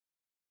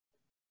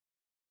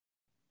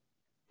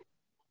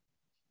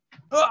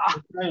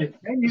Right.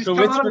 Man, you just So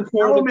come it's out of the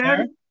snow, recorded there.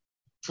 man.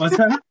 What's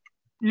that?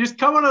 You just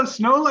come out of the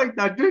snow like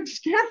that, dude. You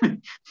scare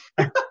me.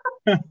 I'll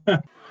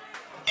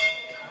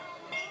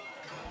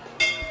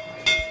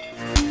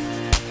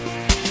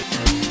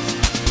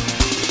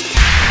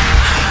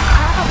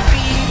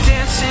be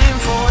dancing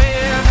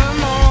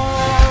forevermore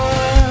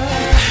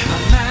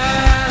on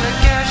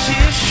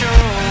Malagash's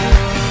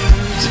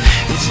shores.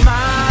 It's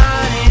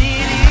mine and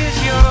it is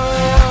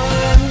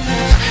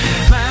yours.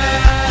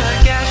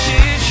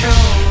 Malagash's shores.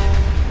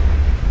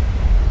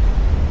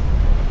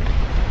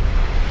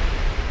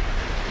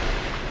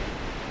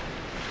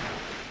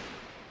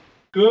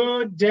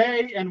 Good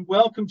day and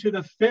welcome to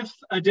the 5th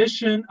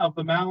edition of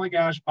the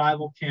Malagash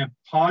Bible Camp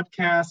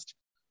podcast.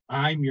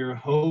 I'm your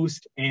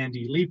host,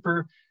 Andy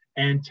Leeper,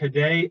 and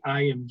today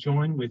I am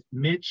joined with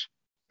Mitch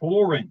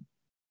Foren.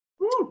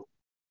 Woo.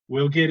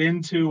 We'll get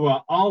into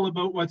all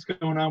about what's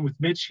going on with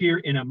Mitch here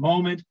in a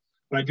moment,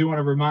 but I do want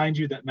to remind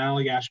you that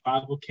Malagash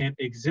Bible Camp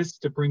exists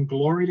to bring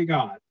glory to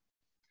God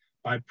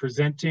by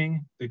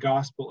presenting the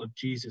gospel of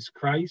Jesus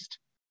Christ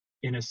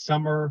in a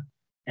summer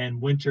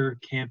and winter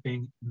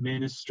camping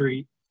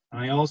ministry.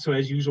 I also,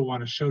 as usual,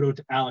 want to shout out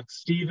to Alex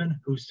Stephen,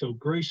 who so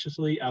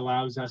graciously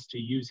allows us to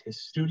use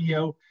his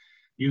studio.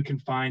 You can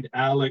find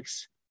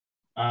Alex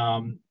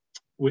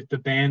with the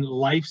band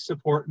Life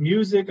Support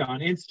Music on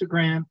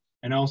Instagram,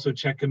 and also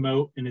check him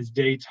out in his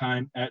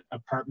daytime at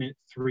Apartment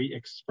 3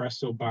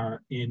 Espresso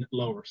Bar in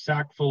Lower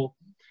Sackville.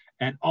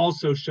 And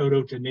also shout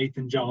out to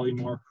Nathan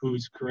Jollymore,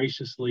 who's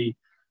graciously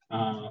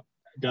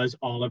does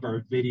all of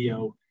our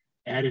video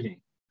editing.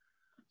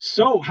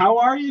 So, how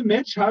are you,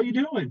 Mitch? How you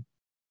doing?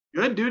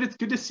 Good, dude. It's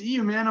good to see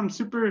you, man.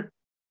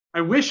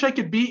 I wish I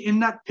could be in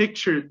that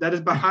picture that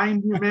is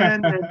behind you,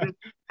 man, and just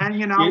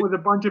hanging out with a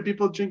bunch of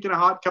people drinking a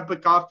hot cup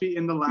of coffee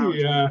in the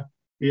lounge.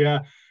 Yeah.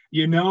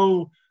 You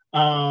know,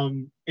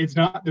 there's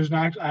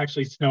not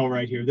actually snow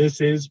right here. This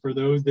is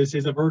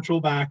a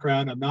virtual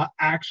background. I'm not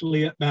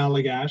actually at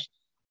Malagash.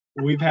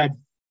 We've had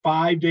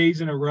 5 days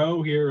in a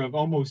row here of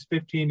almost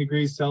 15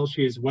 degrees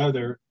Celsius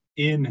weather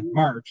in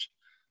March.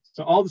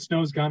 So all the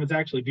snow's gone. It's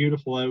actually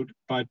beautiful out,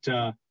 but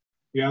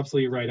you're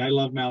absolutely right. I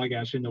love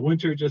Malagash in the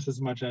winter just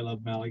as much as I love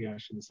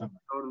Malagash in the summer.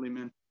 Totally,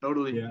 man.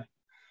 Totally. Yeah.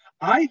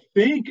 I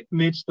think,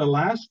 Mitch, the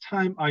last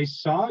time I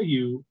saw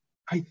you,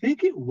 I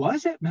think it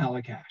was at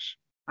Malagash.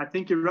 I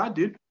think you're right,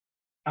 dude.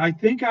 I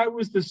think I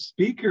was the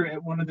speaker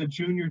at one of the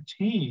junior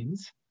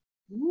teens.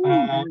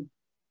 Was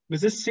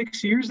this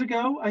 6 years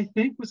ago, I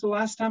think, was the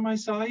last time I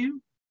saw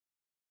you?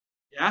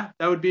 Yeah,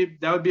 that would be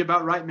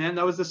about right, man.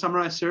 That was the summer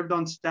I served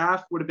on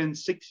staff. Would have been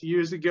 6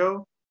 years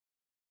ago.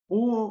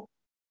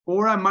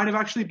 Or I might have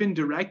actually been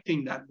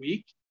directing that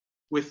week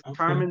with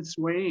Carmen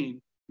Swain,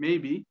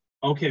 maybe.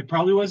 Okay,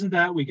 probably wasn't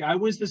that week. I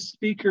was the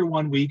speaker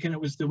one week, and it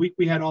was the week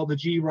we had all the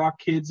G-Rock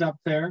kids up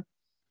there.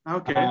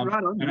 Okay,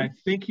 right on. And I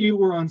think you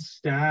were on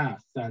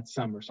staff that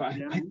summer. So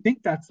I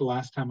think that's the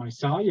last time I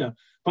saw you.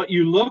 But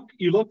you look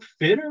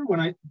fitter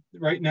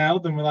right now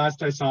than the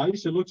last I saw you.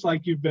 So it looks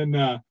like you've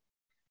been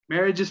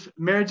marriage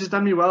has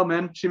done me well,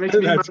 man. She makes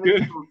me That's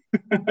good.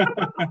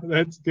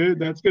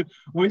 That's good.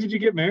 When did you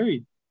get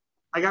married?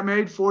 I got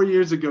married 4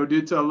 years ago,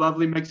 dude, to a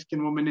lovely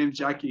Mexican woman named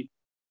Jackie.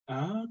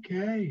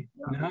 Okay,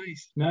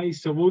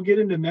 nice. So we'll get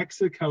into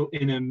Mexico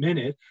in a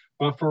minute,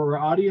 but for our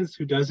audience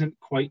who doesn't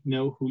quite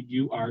know who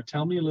you are,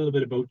 tell me a little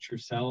bit about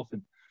yourself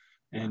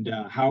and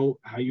how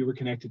you were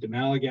connected to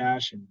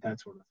Malagash and that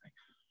sort of thing.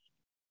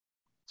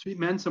 Sweet,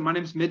 man. So my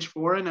name's Mitch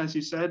Foren, as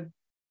you said.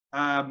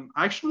 I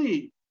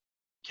actually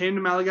came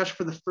to Malagash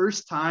for the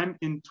first time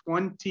in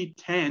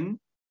 2010.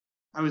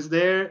 I was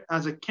there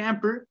as a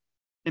camper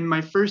in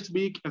my first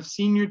week of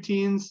senior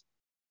teens.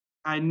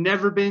 I had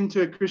never been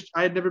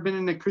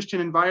in a Christian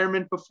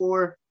environment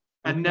before.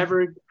 I'd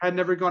never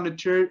gone to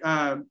church,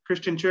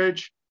 Christian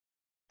church.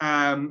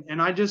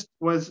 And I just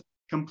was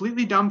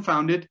completely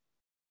dumbfounded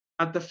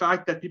at the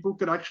fact that people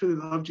could actually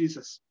love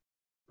Jesus.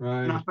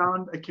 Right. And I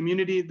found a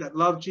community that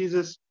loved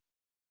Jesus.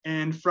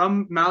 And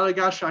from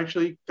Malagash, I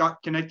actually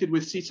got connected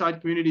with Seaside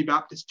Community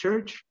Baptist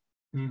Church.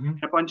 Mm-hmm.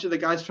 A bunch of the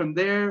guys from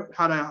there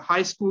had a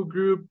high school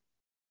group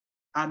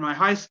at my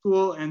high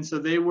school, and so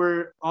they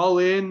were all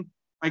in.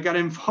 I got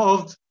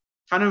involved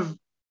kind of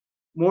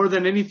more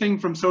than anything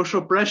from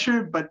social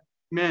pressure, but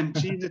man,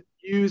 Jesus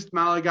used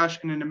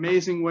Malagash in an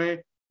amazing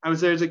way. I was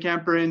there as a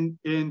camper in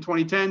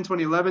 2010,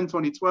 2011,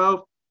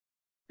 2012,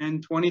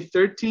 and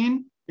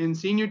 2013 in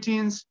senior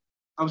teens.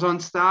 I was on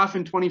staff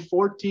in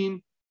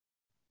 2014,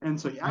 and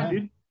so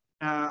dude,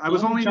 I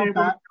was only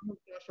there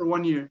for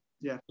 1 year.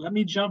 Yeah. Let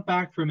me jump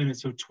back for a minute.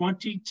 So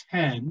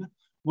 2010.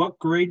 What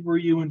grade were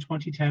you in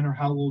 2010, or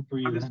how old were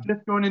you I was then?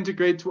 just going into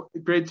grade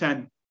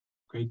 10.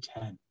 Grade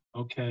 10.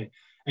 Okay.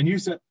 And you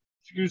said,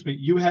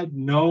 you had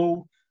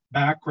no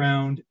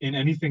background in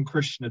anything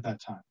Christian at that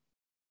time.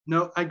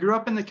 No, I grew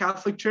up in the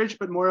Catholic Church,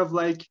 but more of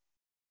like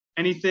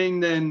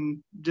anything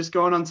than just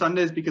going on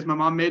Sundays because my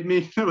mom made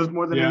me. It was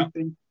more than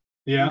anything.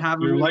 Yeah,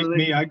 you're like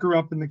me. I grew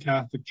up in the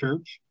Catholic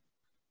Church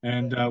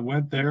and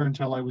went there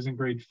until I was in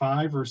grade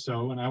 5 or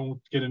so. And I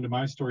won't get into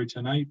my story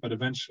tonight, but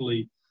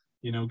eventually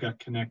got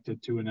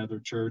connected to another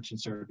church and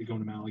started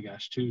going to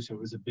Malagash too. So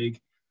it was a big,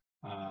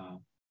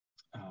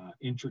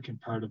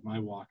 intricate part of my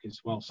walk as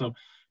well. So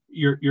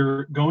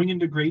you're going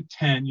into grade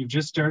 10. You've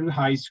just started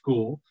high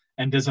school.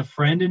 And does a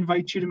friend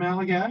invite you to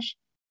Malagash?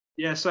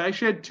 Yeah, so I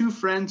actually had 2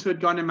 friends who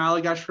had gone to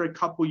Malagash for a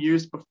couple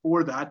years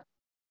before that,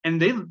 and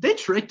they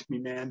tricked me,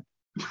 man.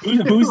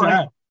 Who's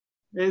that?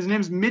 His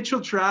name's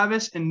Mitchell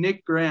Travis and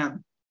Nick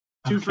Graham.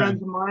 2 Okay.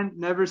 friends of mine,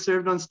 never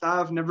served on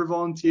staff, never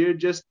volunteered,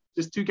 just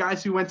 2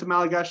 guys who went to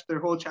Malagash their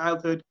whole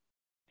childhood.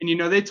 And,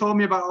 they told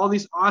me about all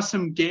these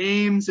awesome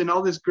games and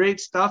all this great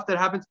stuff that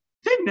happens.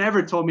 They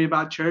never told me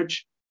about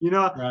church. Right.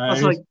 I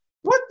was like,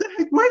 what the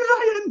heck? Where did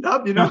I end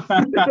up?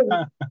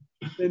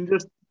 And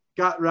just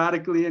got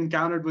radically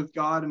encountered with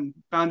God and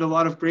found a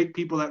lot of great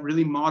people that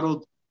really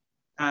modeled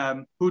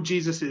who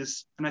Jesus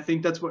is. And I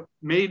think that's what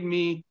made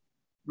me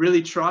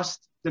really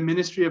trust the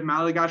ministry of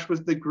Malagash,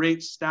 was the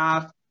great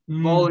staff,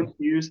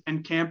 volunteers,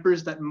 and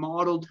campers that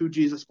modeled who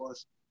Jesus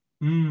was.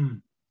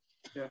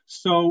 Yeah.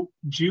 So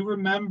do you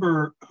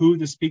remember who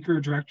the speaker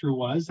or director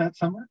was that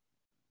summer?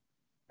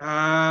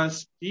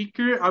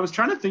 Speaker, I was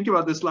trying to think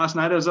about this last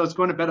night as I was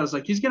going to bed. I was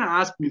like, he's going to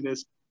ask me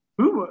this.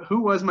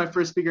 Who was my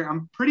first speaker?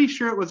 I'm pretty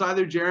sure it was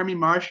either Jeremy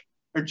Marsh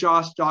or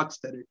Josh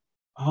Jockstetter.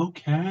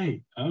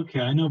 Okay.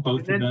 I know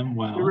both of them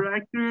well. The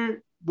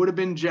director would have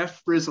been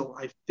Jeff Frizzle,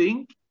 I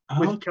think,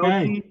 with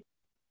Okay.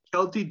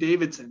 Kelty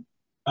Davidson.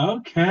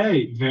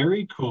 Okay,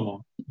 very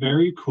cool.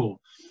 Very cool.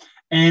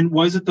 And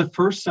was it the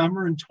first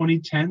summer in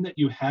 2010 that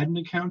you had an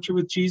encounter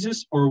with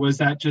Jesus, or was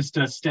that just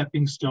a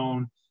stepping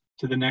stone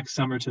to the next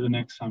summer,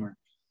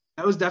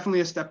 That was definitely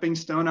a stepping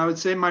stone. I would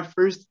say my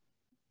first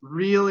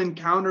real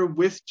encounter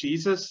with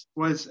Jesus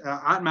was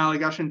at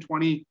Malagash in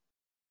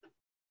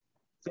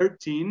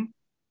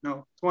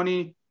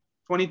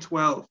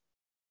 2012.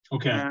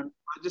 Okay. And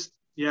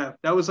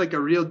that was like a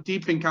real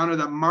deep encounter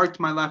that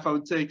marked my life. I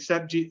would say I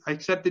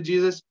accepted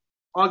Jesus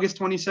August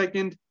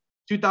 22nd,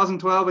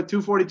 2012 at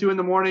 2:42 in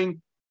the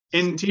morning,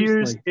 in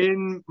tears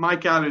in my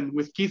cabin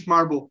with Keith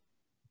Marble.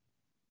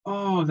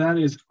 Oh, that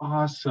is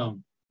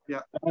awesome.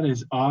 Yeah. That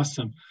is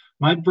awesome.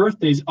 My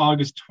birthday's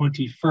August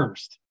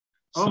 21st.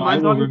 So I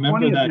mine's will August remember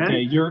 20th, that man.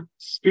 day. Your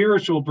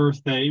spiritual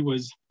birthday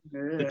was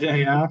the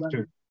day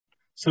after.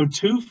 So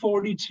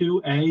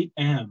 2:42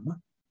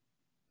 a.m.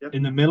 Yep.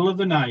 in the middle of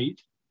the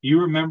night.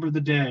 You remember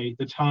the day,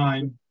 the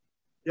time.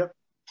 Yep.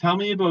 Tell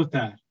me about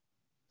that.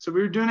 So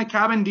we were doing a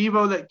cabin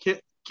devo that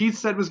Keith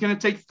said was going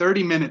to take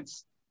 30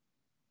 minutes.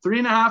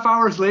 3.5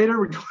 hours later,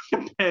 we're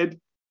going to bed.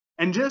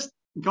 And just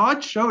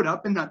God showed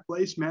up in that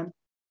place, man.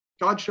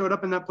 God showed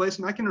up in that place,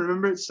 and I can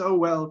remember it so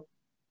well.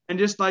 And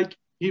just like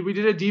we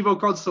did a devo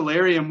called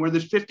Solarium, where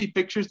there's 50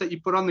 pictures that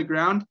you put on the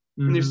ground,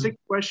 and there's 6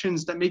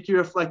 questions that make you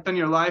reflect on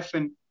your life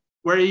and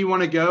where you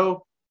want to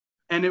go.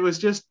 And it was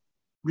just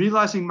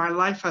realizing my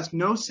life has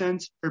no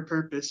sense or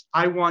purpose.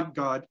 I want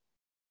God.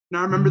 And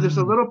I remember there's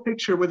a little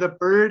picture with a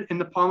bird in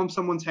the palm of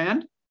someone's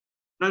hand.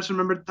 And I just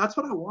remembered, that's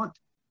what I want.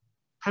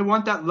 I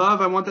want that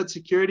love. I want that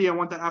security. I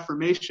want that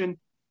affirmation.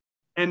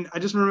 And I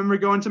just remember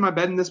going to my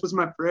bed, and this was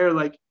my prayer,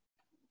 like,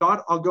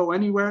 God, I'll go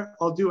anywhere.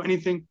 I'll do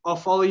anything. I'll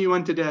follow you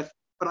unto death,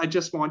 but I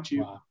just want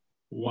you.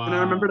 Wow. And I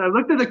remembered, I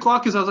looked at the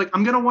clock because I was like,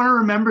 I'm going to want to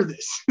remember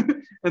this.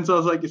 And so I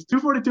was like, it's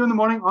 2:42 in the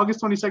morning,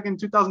 August 22nd,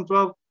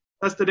 2012.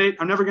 That's the date.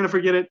 I'm never going to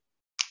forget it.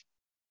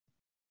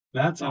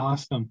 That's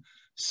awesome.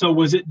 So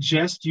was it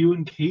just you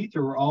and Keith,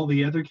 or were all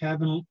the other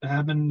cabin?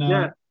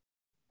 Yeah,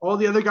 all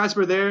the other guys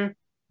were there.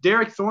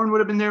 Derek Thorne would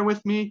have been there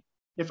with me,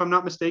 if I'm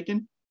not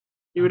mistaken.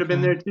 He would have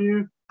been there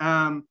too.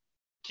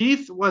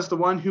 Keith was the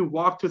one who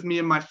walked with me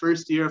in my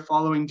first year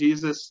following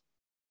Jesus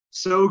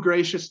so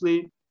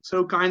graciously,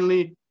 so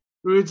kindly.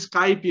 We would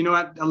Skype,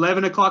 at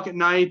 11 o'clock at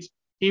night.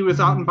 He was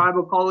out in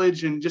Bible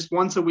college, and just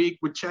once a week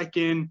would check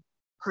in,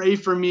 pray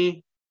for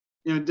me,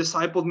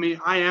 discipled me.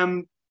 I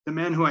am the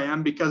man who I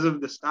am because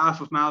of the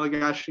staff of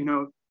Malagash,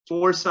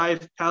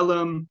 Forsyth,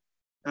 Pelham,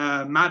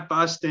 Matt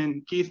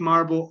Buston, Keith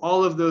Marble,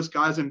 all of those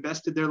guys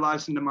invested their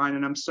lives into mine,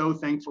 and I'm so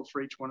thankful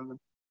for each one of them.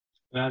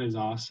 That is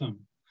awesome.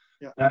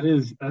 Yeah.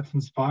 That's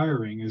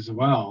inspiring as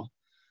well.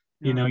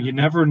 You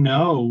never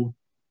know,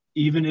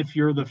 even if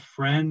you're the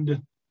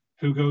friend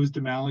who goes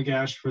to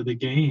Malagash for the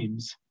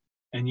games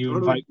and you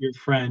invite your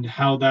friend,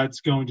 how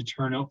that's going to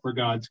turn out for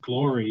God's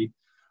glory,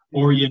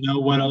 or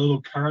what a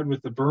little card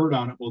with the bird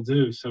on it will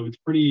do. So it's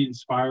pretty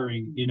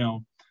inspiring,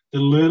 the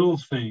little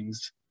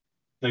things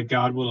that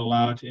God will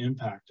allow to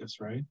impact us,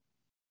 right?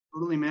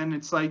 Totally, man.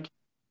 It's like,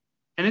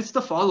 and it's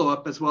the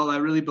follow-up as well. I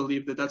really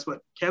believe that that's what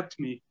kept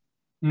me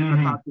in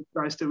my path with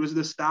Christ. It was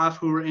the staff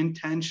who were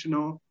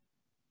intentional.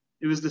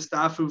 It was the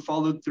staff who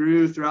followed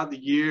throughout the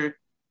year.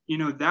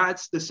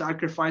 That's the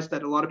sacrifice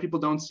that a lot of people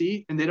don't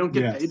see, and they don't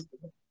get paid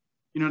for it.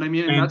 You know what I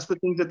mean? And that's the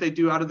things that they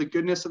do out of the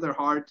goodness of their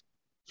heart,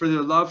 for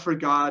their love for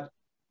God.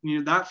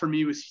 That for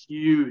me was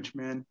huge,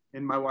 man,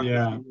 in my walk.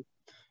 Yeah.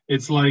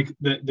 It's like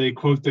they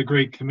quote the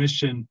Great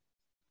Commission,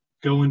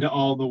 go into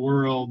all the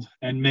world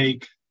and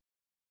make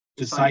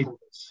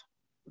disciples.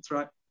 That's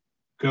right.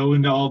 Go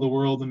into all the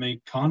world and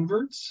make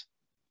converts.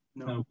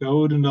 No,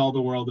 go into all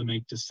the world and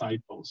make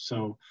disciples.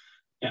 So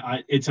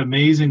it's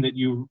amazing that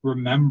you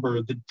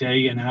remember the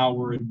day and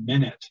hour and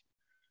minute.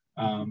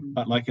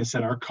 But like I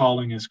said, our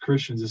calling as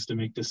Christians is to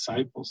make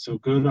disciples. So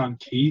good on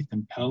Keith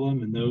and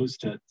Pelham and those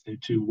to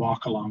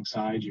walk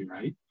alongside you,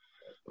 right?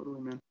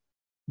 Totally, man.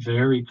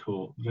 Very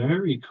cool.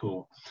 Very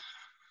cool.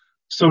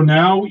 So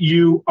now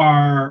you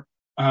are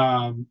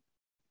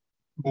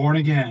born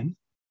again.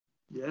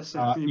 Yes.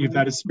 You've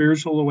had a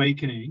spiritual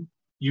awakening.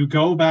 You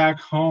go back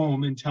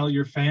home and tell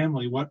your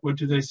family. What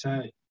do they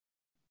say?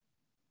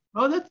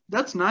 Oh,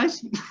 that's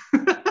nice.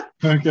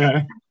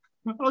 Okay.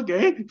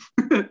 Okay.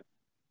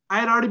 I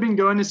had already been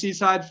going to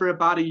Seaside for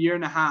about a year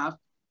and a half.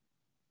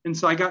 And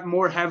so I got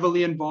more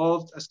heavily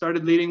involved. I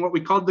started leading what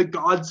we called the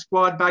God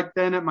Squad back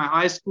then at my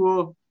high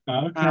school.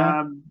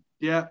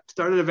 Okay.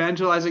 Started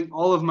evangelizing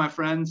all of my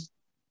friends.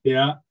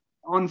 Yeah.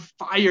 On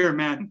fire,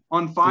 man.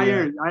 On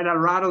fire. Yeah. I had a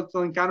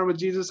radical encounter with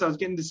Jesus. I was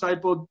getting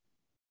discipled.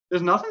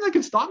 There's nothing that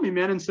could stop me,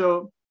 man. And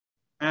so,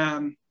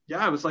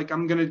 I was like,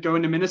 I'm going to go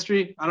into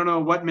ministry. I don't know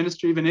what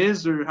ministry even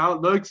is or how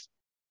it looks.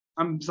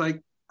 I'm just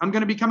like, I'm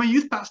going to become a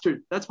youth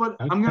pastor. That's what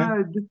I'm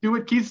going to do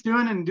what Keith's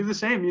doing and do the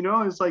same, you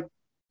know. It's like,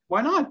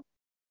 why not?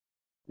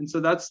 And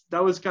so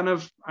that was kind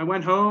of, I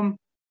went home,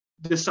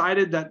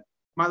 decided that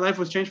my life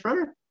was changed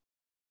forever.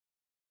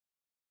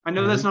 I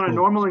know that's not a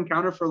normal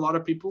encounter for a lot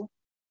of people,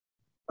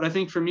 but I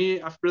think for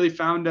me, I've really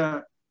found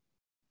a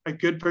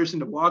good person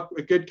to walk,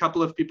 a good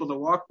couple of people to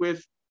walk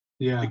with,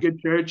 a good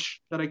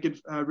church that I could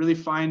really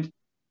find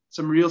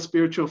some real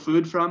spiritual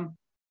food from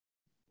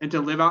and to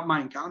live out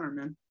my encounter,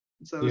 man.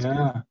 So it was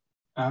good.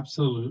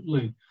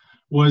 Absolutely.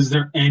 Was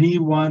there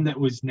anyone that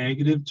was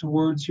negative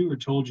towards you or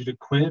told you to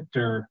quit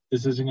or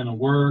this isn't going to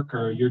work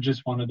or you're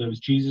just one of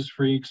those Jesus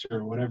freaks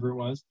or whatever it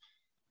was?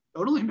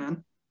 Totally,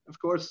 man. Of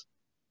course.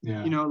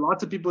 Yeah. You know,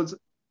 lots of people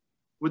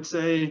would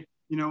say,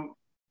 you know,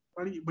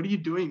 what are you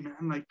doing,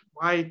 man? Like,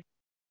 why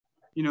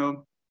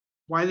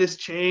this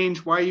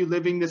change? Why are you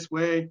living this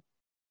way?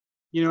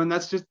 You know, and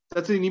that's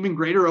an even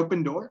greater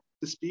open door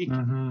to speak.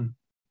 Mm-hmm.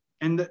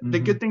 And the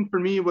good thing for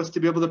me was to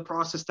be able to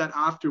process that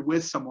after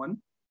with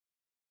someone.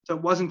 So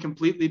it wasn't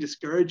completely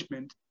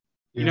discouragement.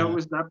 You know, it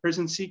was that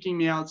person seeking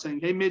me out saying,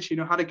 hey, Mitch, you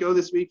know, how'd it go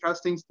this week?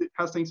 How's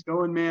things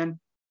going, man?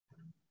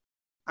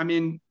 I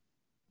mean,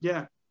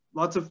 yeah,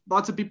 lots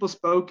of people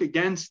spoke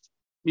against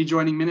me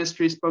joining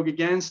ministry, spoke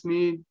against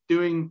me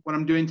doing what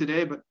I'm doing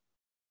today. But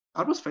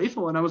God was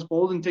faithful and I was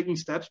bold in taking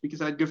steps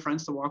because I had good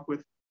friends to walk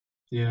with.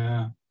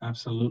 Yeah,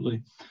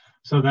 absolutely.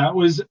 So that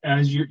was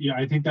I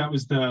think that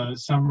was the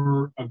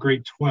summer of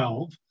grade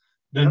 12.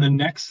 Then the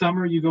next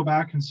summer you go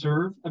back and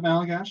serve at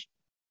Malagash?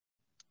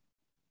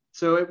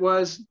 So it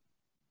was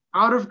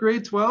out of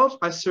grade 12,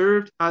 I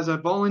served as a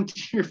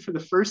volunteer for the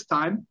first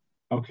time.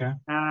 Okay.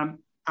 Out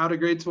of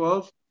grade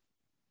 12.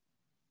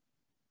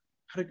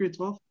 Out of grade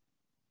 12?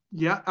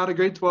 Yeah, out of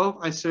grade 12,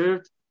 I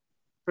served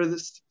for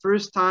the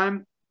first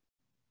time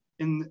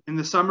in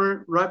the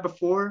summer right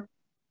before.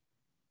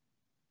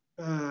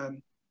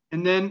 And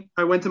then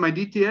I went to my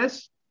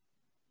DTS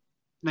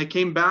and I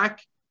came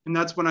back and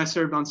that's when I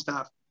served on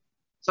staff.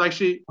 So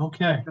actually,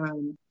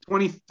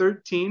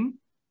 2013,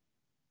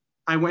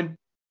 I went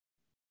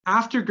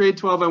after grade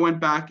 12, I went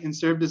back and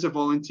served as a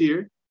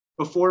volunteer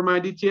before my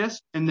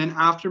DTS. And then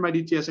after my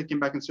DTS, I came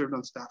back and served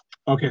on staff.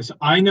 Okay. So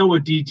I know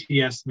what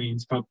DTS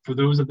means, but for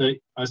those of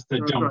us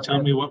that don't,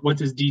 tell me what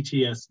does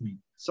DTS mean?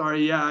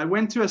 Sorry. Yeah. I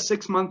went to a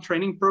 6-month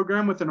training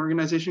program with an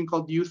organization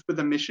called Youth with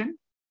a Mission.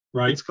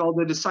 Right. It's called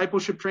the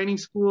Discipleship Training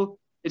School.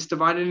 It's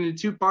divided into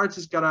 2 parts.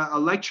 It's got a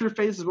lecture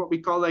phase, is what we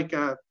call like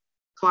a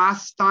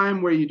class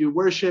time where you do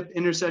worship,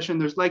 intercession.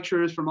 There's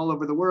lecturers from all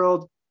over the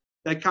world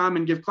that come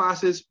and give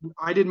classes.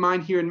 I did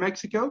mine here in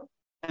Mexico.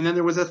 And then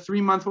there was a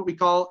 3-month, what we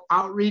call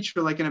outreach,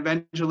 or like an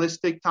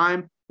evangelistic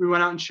time. We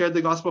went out and shared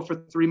the gospel for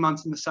 3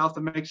 months in the south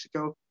of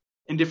Mexico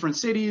in different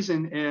cities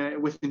and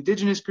with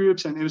indigenous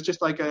groups. And it was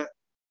just like a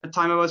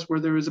time of us where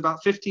there was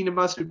about 15 of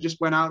us who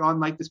just went out on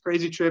like this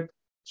crazy trip,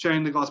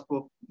 sharing the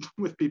gospel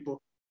with people.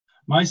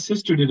 My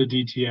sister did a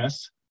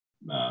DTS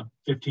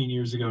 15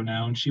 years ago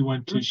now, and she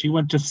went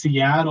to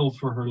Seattle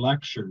for her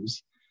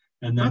lectures,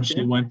 and then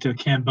she went to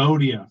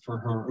Cambodia for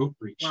her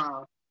outreach.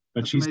 Wow.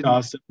 But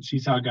she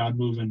saw God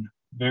move in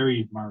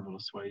very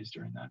marvelous ways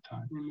during that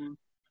time. Mm-hmm.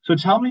 So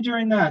tell me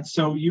during that.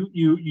 So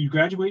you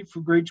graduate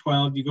from grade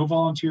 12, you go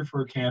volunteer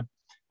for a camp,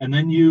 and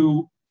then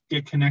you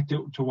get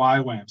connected to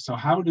YWAM. So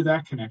how did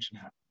that connection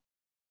happen?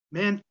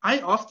 Man,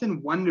 I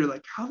often wonder,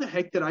 like, how the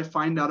heck did I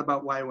find out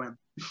about YWAM?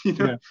 You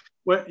know,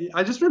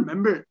 I just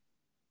remember,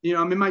 you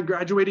know, I'm in my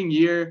graduating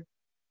year.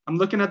 I'm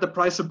looking at the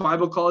price of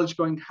Bible college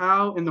going,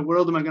 how in the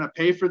world am I going to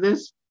pay for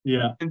this?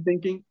 Yeah. And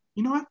thinking,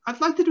 you know what? I'd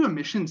like to do a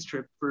missions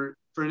trip for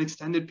an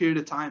extended period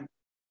of time.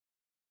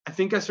 I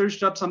think I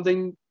searched up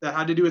something that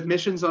had to do with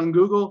missions on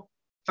Google,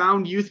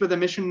 found Youth with a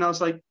Mission, and I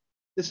was like,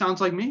 this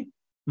sounds like me.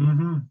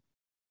 Mm-hmm.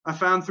 I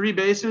found 3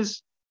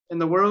 bases in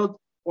the world: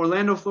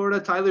 Orlando,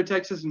 Florida, Tyler,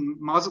 Texas, and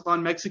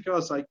Mazatlan, Mexico. I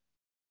was like,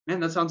 man,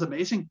 that sounds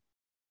amazing.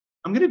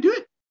 I'm going to do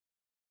it.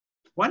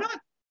 Why not?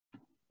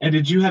 And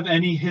did you have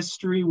any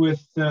history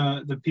with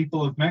the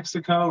people of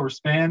Mexico or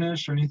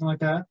Spanish or anything like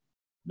that?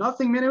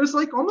 nothing, man. It was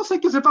like almost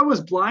like as if I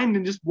was blind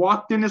and just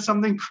walked into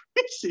something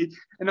crazy.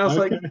 And I was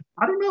like,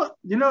 I don't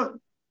know,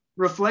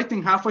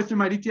 reflecting halfway through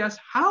my DTS,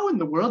 how in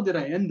the world did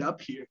I end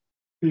up here?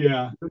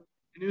 Yeah.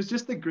 And it was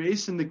just the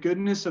grace and the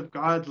goodness of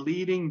God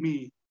leading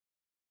me.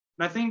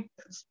 And I think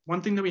that's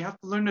one thing that we have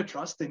to learn to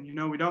trust in.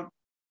 We don't,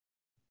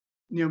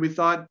 we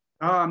thought,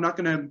 oh, I'm not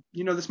going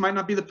to, this might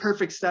not be the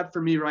perfect step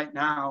for me right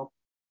now,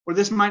 or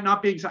this might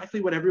not be exactly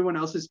what everyone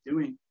else is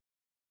doing.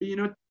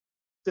 But,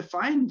 to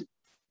find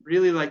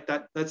really like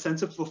that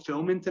sense of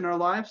fulfillment in our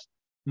lives,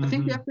 I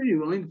think we have to be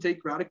willing to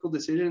take radical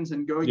decisions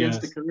and go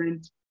against the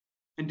current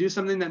and do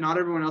something that not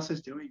everyone else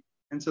is doing.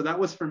 And so that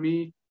was for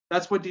me.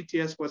 That's what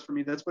DTS was for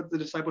me. That's what the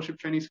discipleship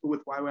training school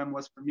with YWAM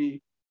was for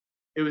me.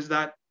 It was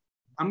that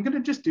I'm going to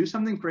just do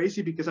something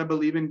crazy because I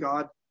believe in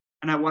God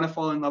and I want to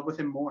fall in love with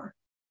him more.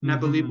 And I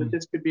believe that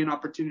this could be an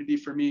opportunity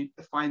for me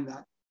to find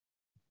that.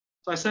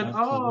 So I said,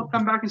 I'll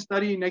come back and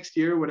study next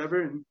year or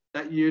whatever. And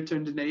that year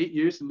turned into 8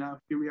 years. And now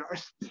here we are,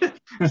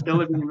 still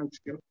living in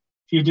Mexico.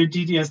 You did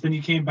DTS, then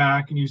you came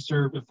back and you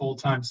served a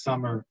full-time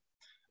summer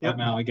at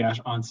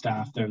Malagash on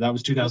staff there. That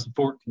was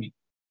 2014.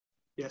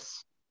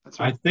 Yes, that's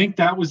right. I think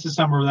that was the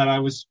summer that I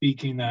was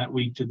speaking that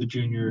week to the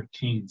junior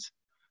teens.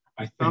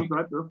 I think. Sounds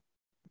right, bro.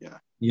 Yeah.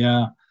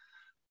 Yeah.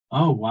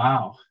 Oh,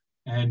 wow.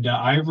 And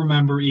I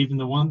remember even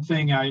the one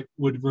thing I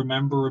would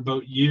remember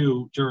about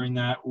you during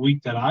that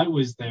week that I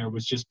was there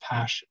was just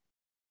passion.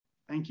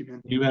 Thank you,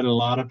 man. You had a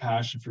lot of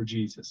passion for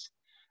Jesus.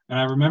 And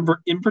I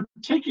remember in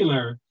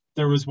particular,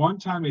 there was one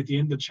time at the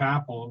end of the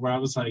chapel where I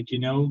was like,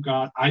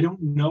 God, I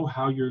don't know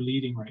how you're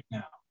leading right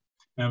now.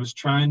 And I was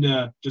trying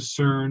to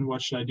discern,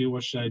 what should I do?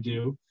 What should I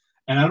do?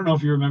 And I don't know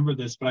if you remember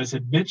this, but I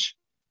said, Mitch,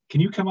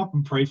 can you come up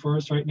and pray for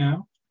us right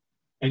now?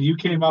 And you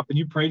came up and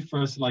you prayed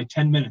for us like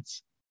 10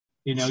 minutes.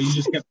 You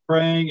just kept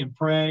praying and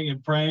praying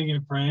and praying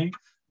and praying.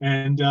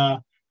 And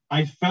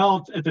I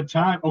felt at the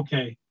time,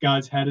 okay,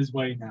 God's had his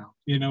way now.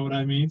 You know what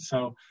I mean?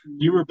 So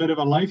you were a bit of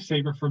a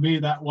lifesaver for me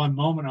that one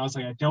moment. I was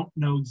like, I don't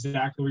know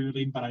exactly where you're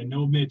leading, but I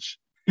know Mitch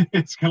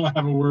is going to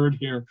have a word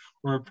here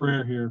or a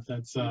prayer here. If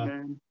that's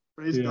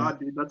praise God,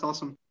 dude. That's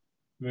awesome.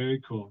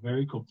 Very cool.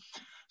 Very cool.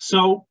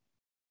 So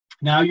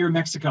now you're in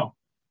Mexico.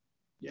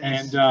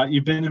 Yes. And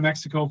you've been in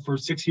Mexico for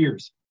 6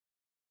 years.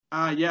 So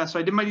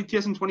I did my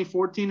DTS in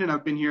 2014 and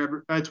I've been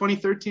here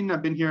 2013.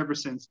 I've been here ever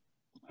since.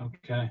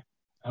 Okay.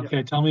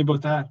 Tell me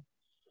about that.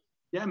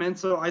 Yeah, man.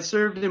 So I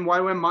served in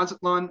YWAM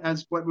Mazatlan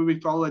as what we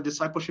would call a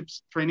discipleship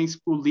training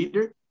school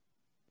leader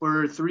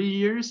for 3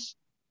 years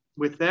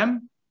with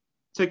them.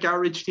 Took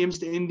outreach teams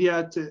to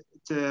India,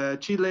 to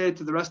Chile,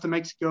 to the rest of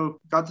Mexico.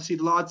 Got to see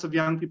lots of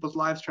young people's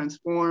lives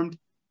transformed.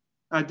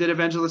 Did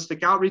evangelistic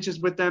outreaches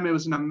with them. It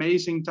was an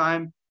amazing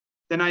time.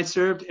 Then I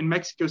served in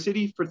Mexico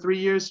City for 3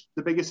 years,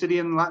 the biggest city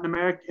in Latin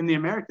America, in the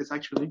Americas,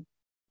 actually.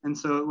 And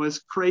so it was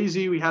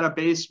crazy. We had a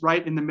base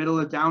right in the middle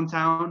of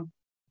downtown.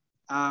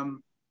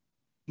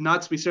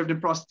 Nuts. We served in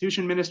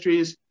prostitution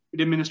ministries. We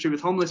did ministry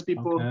with homeless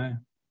people. Okay.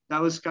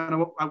 That was kind of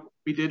what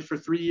we did for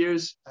 3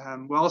 years.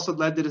 We also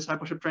led the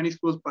discipleship training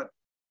schools, but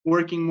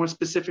working more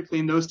specifically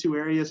in those two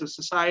areas of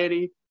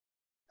society.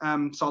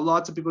 Saw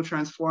lots of people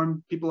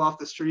transform, people off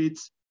the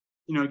streets,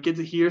 get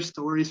to hear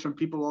stories from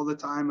people all the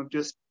time of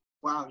just,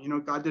 wow,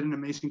 God did an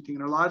amazing thing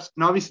in our lives.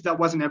 And obviously that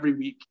wasn't every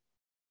week,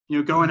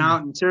 going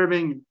out and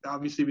serving.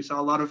 Obviously we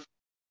saw a lot of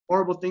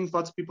horrible things.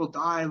 Lots of people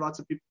die, lots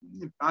of people,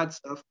 bad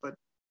stuff, but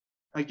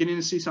getting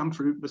to see some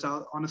fruit was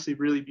honestly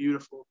really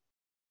beautiful.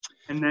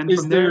 And then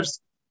from there,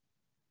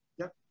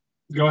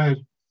 go ahead.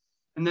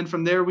 And then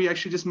from there, we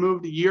actually just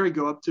moved a year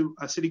ago up to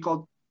a city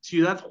called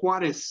Ciudad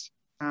Juarez.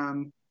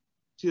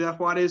 Ciudad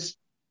Juarez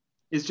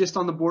is just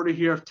on the border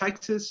here of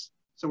Texas.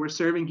 So we're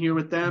serving here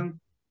with them.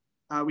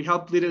 We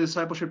helped lead a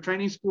discipleship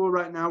training school.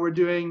 Right now we're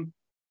doing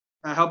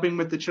helping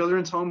with the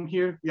children's home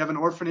here. We have an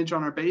orphanage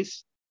on our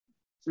base.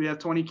 So we have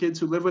 20 kids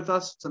who live with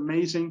us. It's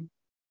amazing.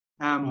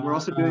 We're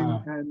also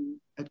doing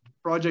a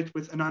project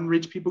with an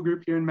unreached people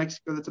group here in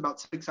Mexico that's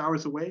about 6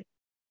 hours away.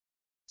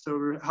 So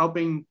we're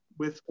helping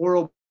with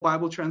oral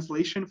Bible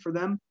translation for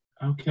them.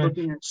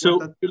 Okay.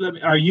 So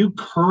are you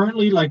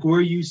currently, like,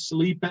 where you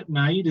sleep at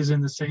night is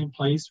in the same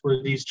place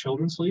where these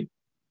children sleep?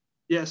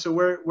 Yeah, so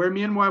where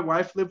me and my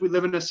wife live, we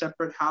live in a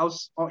separate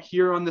house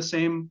here on the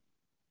same.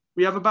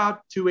 We have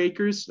about 2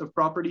 acres of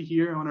property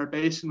here on our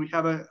base, and we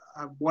have a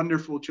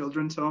wonderful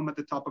children's home at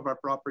the top of our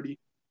property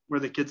where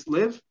the kids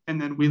live.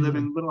 And then we live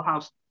in a little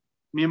house.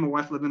 Me and my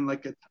wife live in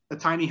like a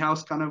tiny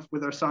house kind of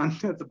with our son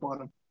at the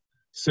bottom.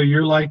 So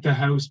you're like the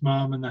house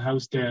mom and the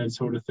house dad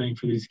sort of thing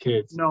for these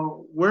kids?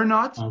 No, we're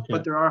not,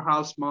 but there are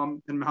house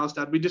mom and house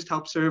dad. We just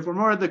help serve. We're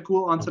more of the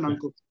cool aunts and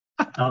uncles.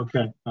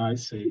 Okay, I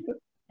see.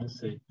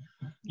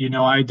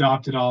 I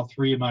adopted all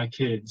 3 of my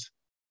kids.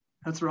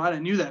 That's right. I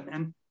knew that,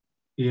 man.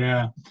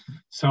 Yeah.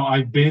 So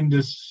I've been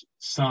to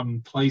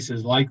some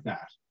places like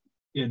that,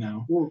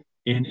 Cool.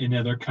 in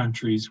other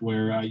countries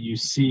where you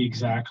see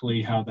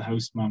exactly how the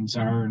house moms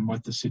are and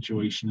what the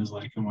situation is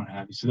like and what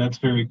have you. So that's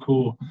very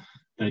cool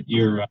that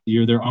you're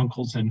their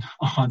uncles and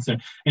aunts there.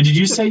 And did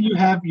you say you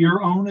have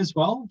your own as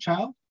well,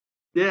 child?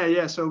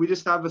 Yeah. So we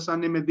just have a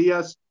son named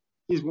Diaz.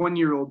 He's 1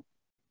 year old.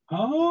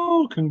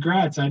 Oh,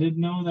 congrats. I didn't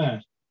know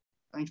that.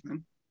 Thanks,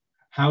 man.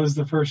 How has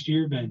the first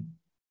year been?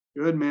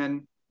 Good,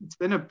 man. It's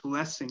been a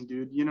blessing,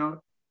 dude. You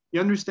know, you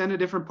understand a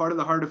different part of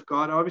the heart of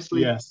God.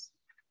 Obviously, Yes.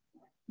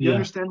 you Yeah.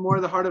 understand more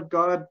of the heart of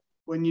God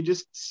when you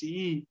just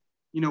see,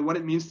 you know, what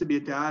it means to be a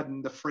dad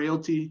and the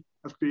frailty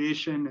of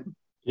creation. And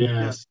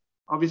Yes.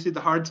 obviously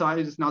the hard side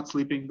is not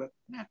sleeping, but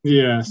yeah,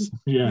 Yes.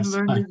 you Yes.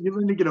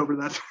 learn to get over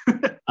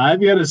that.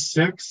 I've got a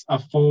 6, a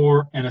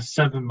 4, and a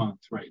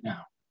 7-month right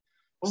now.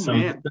 Oh, So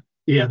man.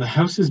 yeah, the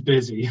house is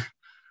busy.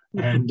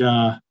 And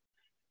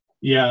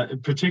yeah,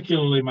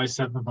 particularly my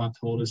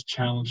 7-month-old has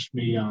challenged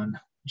me on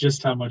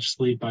just how much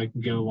sleep I can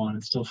go on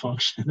and still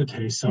function in the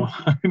day. So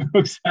I know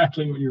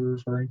exactly what you're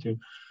referring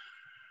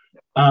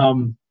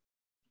to.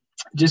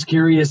 Just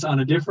curious, on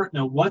a different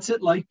note, what's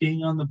it like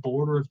being on the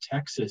border of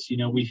Texas? You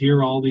know, we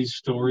hear all these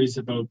stories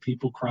about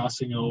people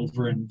crossing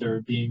over and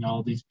there being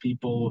all these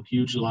people,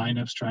 huge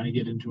lineups trying to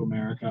get into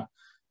America.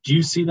 Do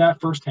you see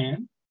that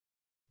firsthand?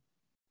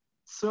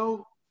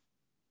 So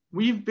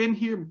we've been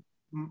here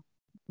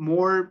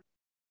more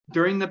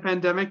during the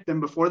pandemic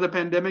than before the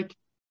pandemic.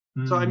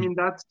 So, I mean,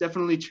 that's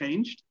definitely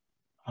changed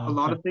a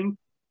lot of things.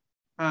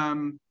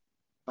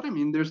 But I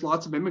mean, there's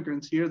lots of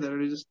immigrants here that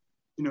are just,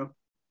 you know,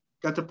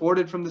 got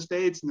deported from the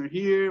States and they're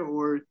here,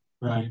 or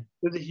Right.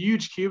 there's a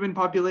huge Cuban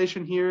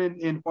population here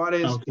in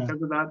Juarez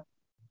because of that.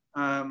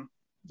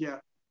 Yeah,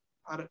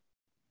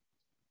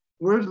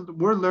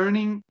 we're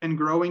learning and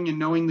growing and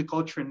knowing the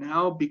culture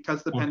now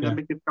because the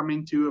pandemic is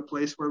coming to a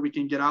place where we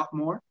can get out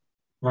more.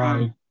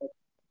 Right.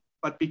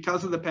 But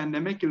because of the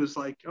pandemic, it was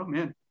like, oh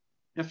man,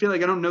 I feel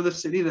like I don't know the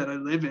city that I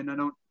live in. I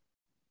don't,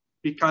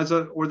 because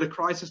of, or the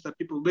crisis that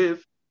people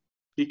live,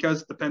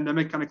 because the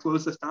pandemic kind of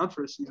closed us down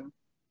for a season.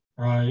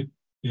 Right.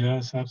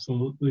 Yes,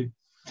 absolutely.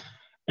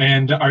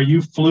 And are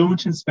you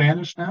fluent in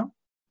Spanish now?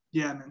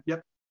 Yeah, man.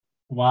 Yep.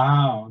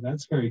 Wow,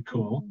 that's very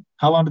cool.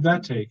 How long did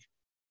that take?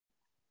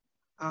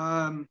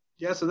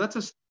 Yeah, so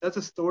that's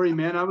a story,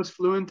 man. I was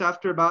fluent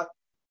after about,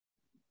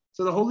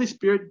 so the Holy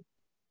Spirit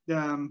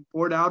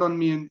poured out on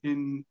me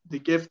in the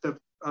gift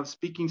of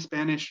speaking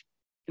Spanish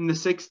in the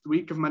 6th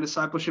week of my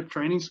discipleship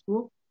training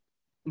school.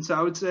 And so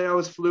I would say I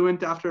was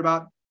fluent after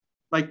about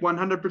like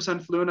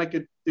 100% fluent. I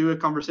could do a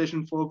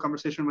full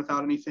conversation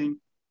without anything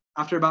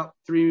after about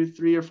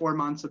three or 4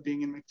 months of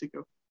being in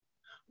Mexico.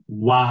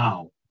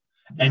 Wow.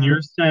 And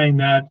you're saying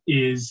that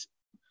is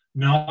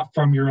not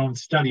from your own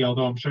study,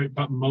 although I'm sure,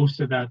 but most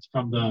of that's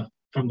from the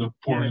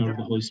pouring out of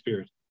the Holy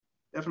Spirit.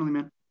 Definitely,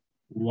 man.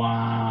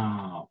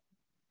 Wow.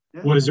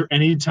 Yeah. Was there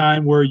any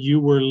time where you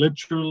were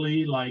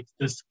literally like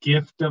this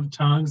gift of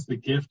tongues, the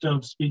gift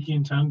of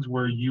speaking tongues,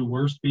 where you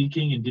were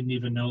speaking and didn't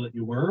even know that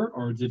you were,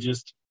 or is it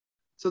just?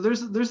 So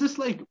there's this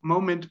like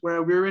moment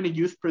where we were in a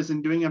youth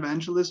prison doing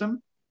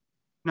evangelism,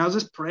 and I was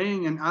just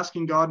praying and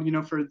asking God, you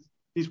know, for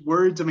these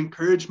words of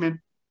encouragement,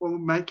 what we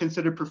might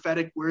consider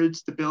prophetic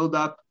words to build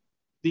up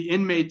the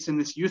inmates in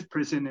this youth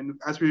prison. And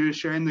as we were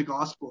sharing the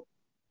gospel,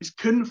 I just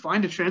couldn't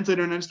find a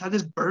translator, and I just had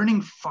this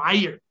burning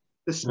fire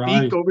to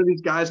speak over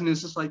these guys. And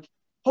it's just like,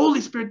 Holy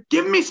Spirit,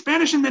 give me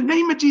Spanish in the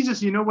name of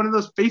Jesus. You know, one of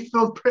those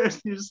faith-filled prayers.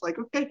 And you're just like,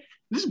 okay.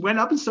 I just went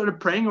up and started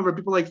praying over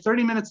people. Like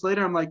 30 minutes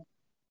later, I'm like,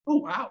 oh,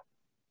 wow.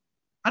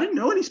 I didn't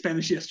know any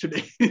Spanish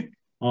yesterday.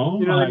 Oh,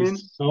 you know my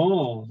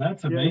soul.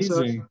 That's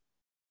amazing.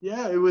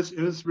 Yeah, it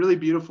was really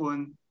beautiful.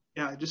 And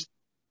yeah, I just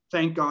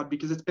thank God,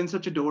 because it's been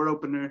such a door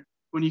opener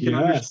when you can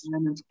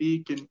understand and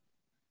speak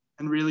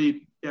and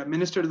really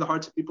minister to the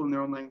hearts of people in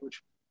their own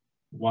language.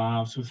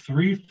 Wow. So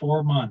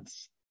 3-4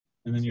 months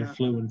and then you're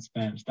fluent in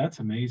Spanish. That's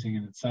amazing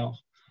in itself.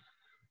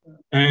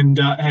 And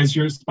has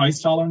your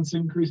spice tolerance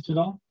increased at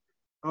all?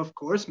 Of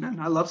course, man.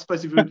 I love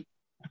spicy food.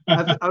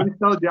 I always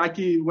tell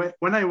Jackie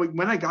when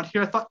I got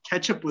here, I thought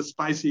ketchup was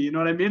spicy. You know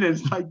what I mean?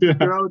 It's like you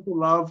grow to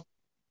love.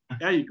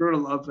 Yeah, you grow to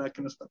love that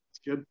kind of stuff. It's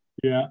good.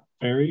 Yeah,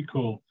 very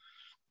cool.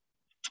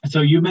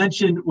 So you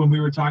mentioned when we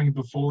were talking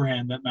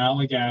beforehand that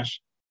Malagash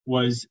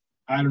was,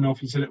 I don't know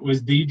if you said it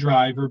was the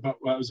driver, but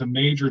it was a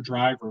major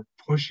driver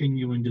pushing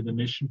you into the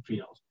mission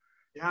field.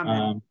 Yeah,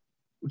 man.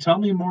 Tell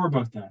me more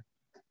about that.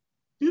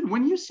 Dude,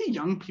 when you see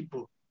young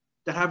people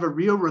that have a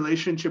real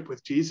relationship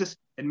with Jesus,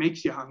 it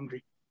makes you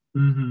hungry.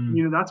 Mm-hmm.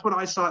 You know, that's what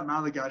I saw at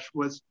Malagash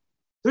was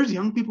there's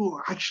young people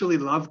who actually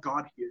love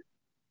God here.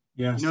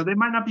 Yes. You know, they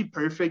might not be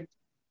perfect.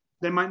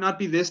 They might not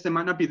be this, they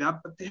might not be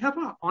that, but they have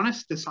an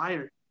honest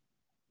desire.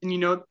 And, you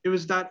know, it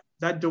was that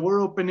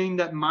door opening,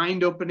 that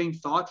mind opening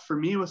thought for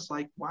me was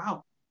like,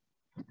 wow,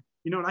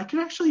 you know, I could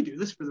actually do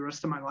this for the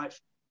rest of my life.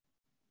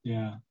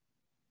 Yeah.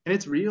 And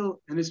it's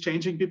real and it's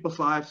changing people's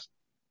lives.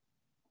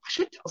 I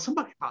should tell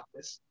somebody about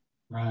this.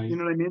 Right. You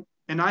know what I mean?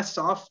 And I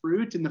saw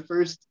fruit in the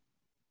first,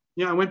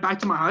 you know, I went back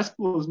to my high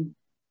school as a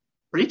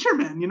preacher,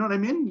 man. You know what I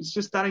mean? It's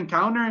just that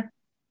encounter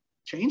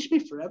changed me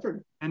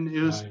forever. And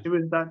it was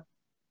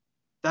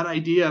that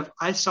idea of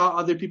I saw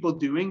other people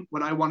doing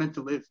what I wanted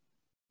to live.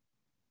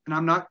 And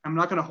I'm not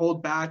going to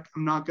hold back.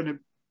 I'm not going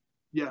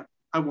to,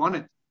 I want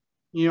it.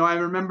 You know, I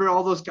remember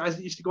all those guys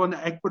that used to go on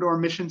the Ecuador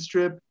mission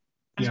trip.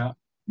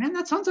 Man,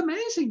 that sounds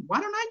amazing. Why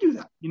don't I do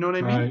that? You know what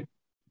I mean?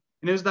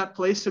 And it was that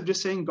place of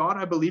just saying, God,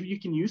 I believe you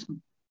can use me.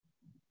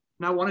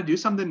 And I want to do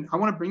something. I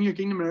want to bring your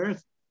kingdom to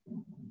earth.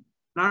 And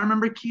I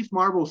remember Keith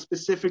Marble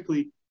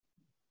specifically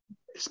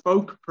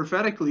spoke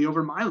prophetically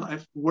over my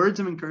life, words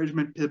of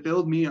encouragement to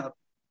build me up,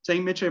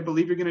 saying, Mitch, I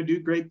believe you're going to do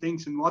great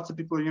things and lots of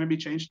people are going to be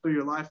changed through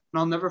your life. And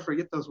I'll never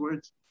forget those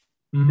words.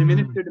 They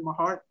ministered in my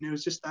heart. And it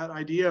was just that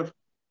idea of,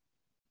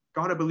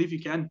 God, I believe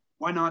you can.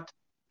 Why not?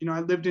 You know,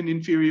 I lived in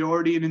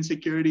inferiority and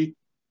insecurity.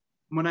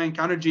 When I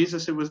encountered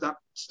Jesus, it was that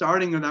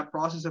starting of that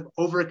process of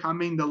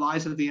overcoming the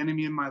lies of the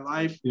enemy in my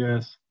life.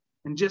 Yes.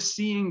 And just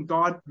seeing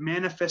God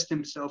manifest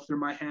himself through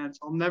my hands.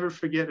 I'll never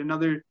forget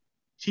another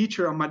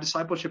teacher on my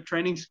discipleship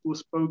training school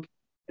spoke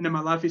into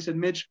my life. He said,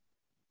 Mitch,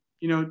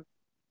 you know,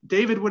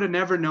 David would have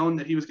never known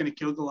that he was going to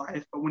kill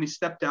Goliath. But when he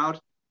stepped out,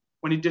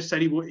 when he just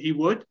said he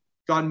would,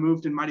 God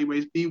moved in mighty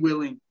ways. Be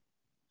willing.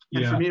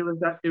 And for me,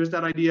 it was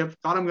that idea of,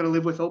 God, I'm going to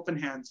live with open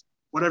hands.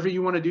 Whatever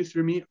you want to do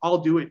through me, I'll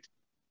do it.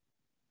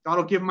 God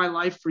will give my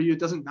life for you. It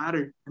doesn't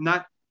matter. And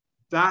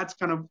that's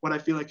kind of what I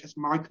feel like has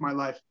marked my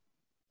life,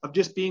 of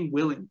just being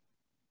willing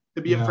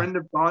to be a friend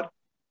of God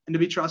and to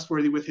be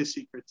trustworthy with his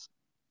secrets.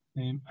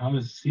 Oh,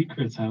 his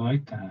secrets. I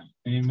like that.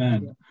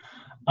 Amen.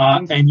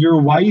 And your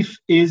wife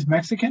is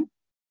Mexican?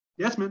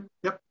 Yes, man.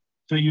 Yep.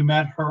 So you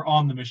met her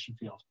on the mission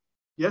field?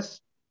 Yes.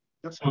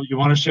 Yep. So you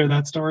want to share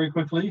that story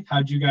quickly?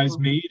 How'd you guys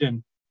meet?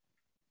 And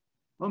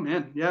oh,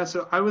 man. Yeah.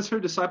 So I was her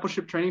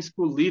discipleship training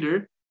school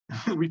leader.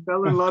 We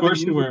fell in love. Of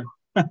course you were.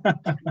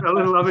 Fell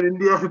in love in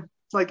India.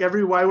 It's like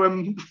every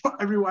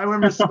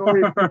YWAM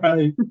story.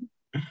 Right.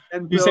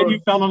 And you said you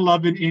fell in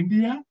love in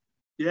India?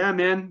 Yeah,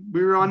 man.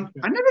 We were on.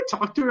 I never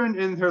talked to her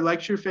in her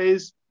lecture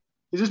phase.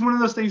 It's just one of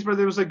those things where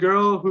there was a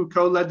girl who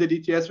co-led the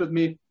DTS with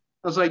me.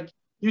 I was like,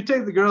 you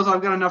take the girls,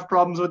 I've got enough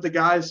problems with the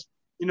guys.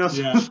 You know,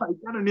 so I was like,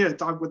 I don't need to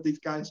talk with these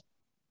guys.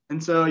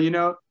 And so, you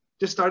know,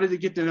 just started to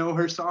get to know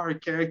her, saw her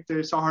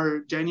character, saw her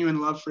genuine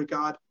love for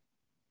God.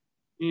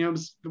 You know, it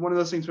was one of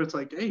those things where it's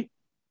like, hey,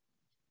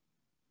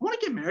 I want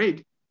to get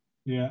married.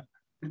 Yeah.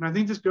 And I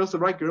think this girl's the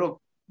right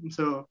girl. And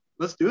so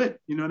let's do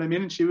it. You know what I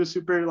mean? And she was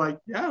super like,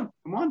 yeah,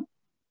 come on.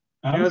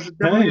 Okay. You know, it's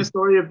definitely a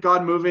story of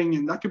God moving,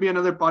 and that could be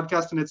another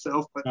podcast in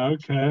itself. But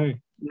okay.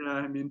 Yeah,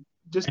 I mean,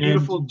 just and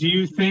beautiful. Do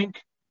you think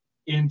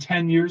in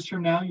 10 years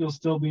from now, you'll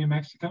still be in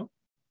Mexico?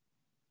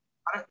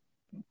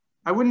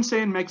 I wouldn't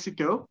say in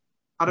Mexico.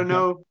 I don't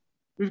know.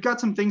 We've got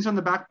some things on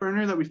the back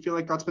burner that we feel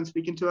like God's been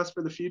speaking to us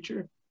for the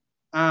future.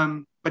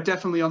 But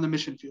definitely on the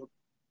mission field.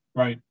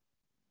 Right.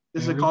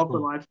 This is a call for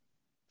life.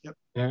 Yep.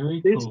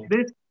 Very cool.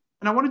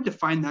 And I want to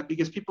define that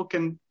because people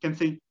can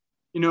think,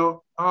 you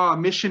know,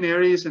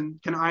 missionaries,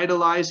 and can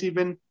idolize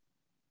even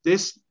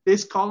this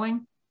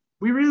calling.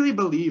 We really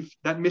believe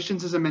that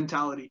missions is a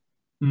mentality.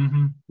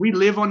 Mm-hmm. We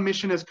live on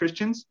mission as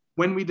Christians.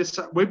 When we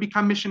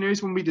become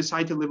missionaries when we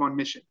decide to live on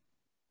mission.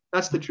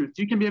 That's the truth.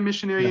 You can be a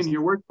missionary in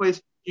your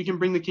workplace. You can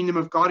bring the kingdom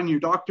of God in your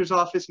doctor's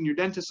office, in your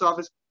dentist's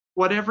office.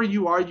 Whatever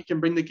you are, you can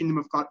bring the kingdom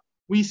of God.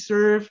 We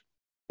serve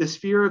the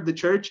sphere of the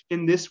church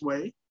in this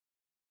way,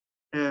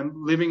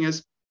 living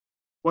as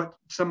what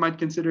some might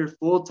consider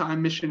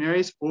full-time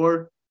missionaries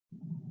or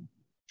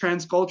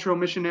transcultural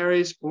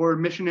missionaries or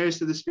missionaries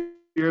to the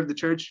sphere of the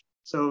church.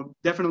 So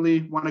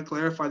definitely want to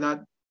clarify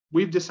that.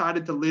 We've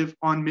decided to live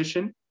on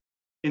mission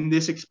in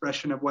this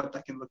expression of what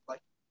that can look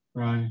like.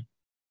 Right.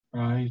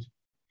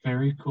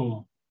 Very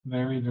cool.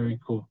 Very, very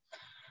cool.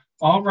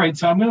 All right.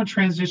 So I'm going to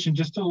transition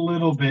just a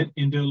little bit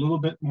into a little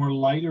bit more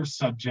lighter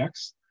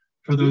subjects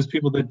for those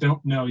people that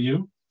don't know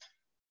you.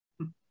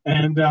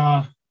 And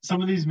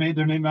some of these may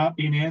not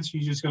be an answer.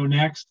 You just go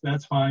next.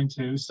 That's fine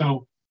too.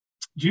 So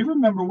do you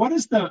remember, what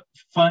is the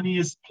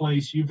funniest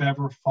place you've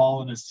ever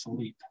fallen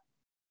asleep?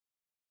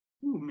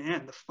 Oh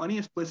man, the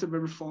funniest place I've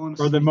ever fallen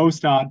asleep. Or the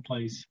most odd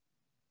place?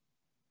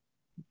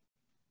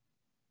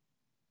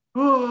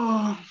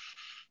 Oh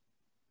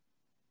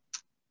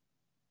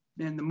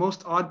man, the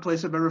most odd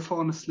place I've ever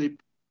fallen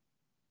asleep.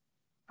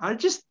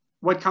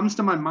 What comes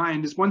to my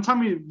mind is one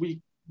time we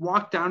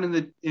walked down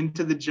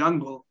into the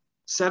jungle,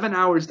 7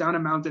 hours down a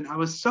mountain. I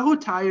was so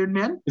tired,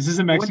 man. Is this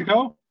in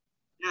Mexico?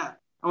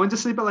 I went to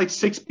sleep at like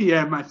 6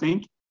 p.m. I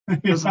think.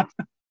 It was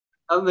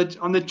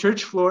on the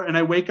church floor, and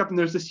I wake up and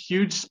there's this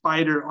huge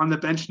spider on the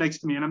bench next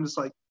to me, and I'm just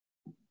like,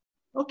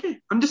 okay,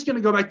 I'm just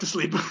gonna go back to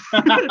sleep.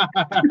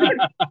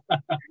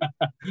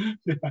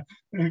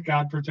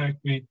 God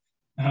protect me.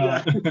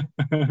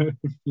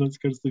 Let's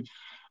go to sleep.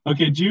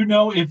 Okay, do you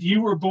know, if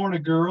you were born a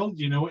girl,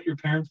 do you know what your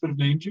parents would have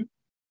named you?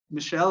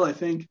 Michelle, I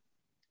think.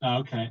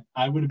 Okay,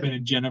 I would have been a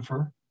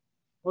Jennifer.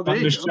 Well,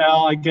 but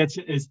Michelle, I guess,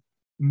 is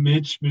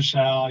Mitch,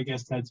 Michelle. I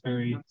guess that's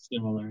very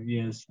similar.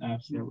 Yes,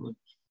 absolutely.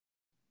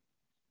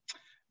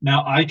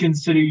 Now, I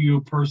consider you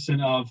a person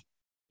of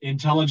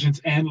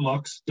intelligence and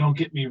looks. Don't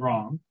get me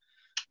wrong.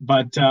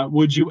 But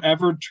would you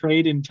ever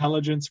trade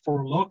intelligence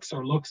for looks,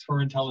 or looks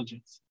for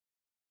intelligence?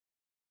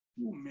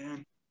 Oh,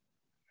 man.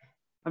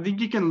 I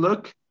think you can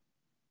look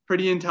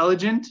pretty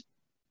intelligent,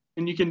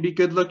 and you can be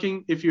good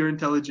looking if you're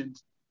intelligent.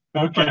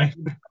 Okay.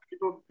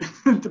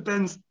 It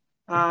depends.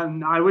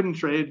 No, I wouldn't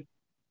trade.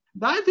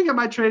 I think I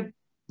might trade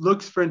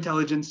looks for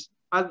intelligence.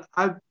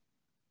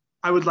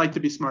 I would like to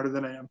be smarter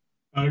than I am.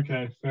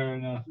 Okay, fair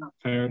enough. No.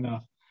 Fair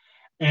enough.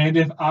 And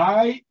if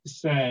I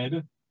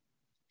said,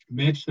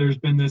 Mitch, there's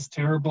been this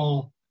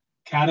terrible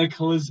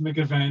cataclysmic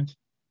event,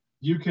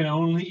 you can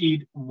only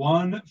eat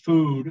one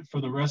food for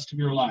the rest of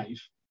your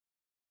life,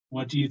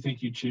 what do you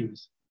think you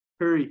choose?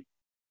 Curry.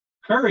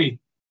 Curry.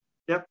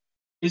 Yep.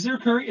 Is there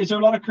curry? Is there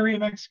a lot of curry in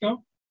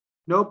Mexico?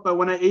 Nope. But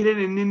when I ate it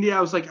in India,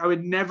 I was like, I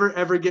would never,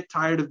 ever get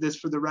tired of this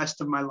for the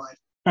rest of my life.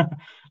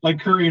 Like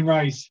curry and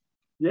rice.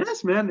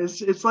 Yes, man.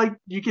 It's like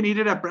you can eat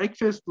it at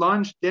breakfast,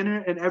 lunch,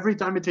 dinner, and every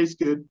time it tastes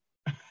good.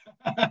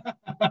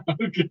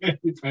 Okay,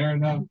 fair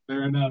enough.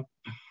 Fair enough.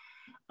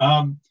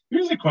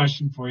 Here's a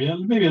question for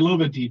you, maybe a little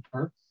bit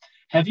deeper.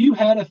 Have you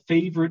had a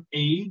favorite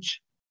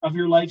age of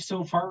your life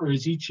so far, or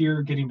is each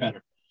year getting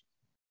better?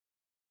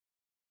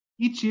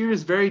 Each year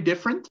is very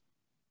different.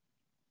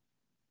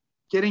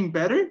 Getting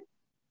better?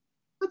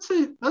 Let's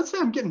say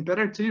I'm getting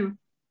better too.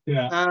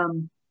 Yeah.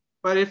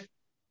 But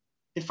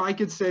if I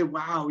could say,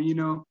 wow,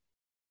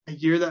 a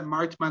year that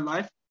marked my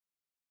life,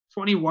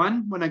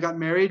 21 when I got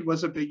married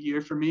was a big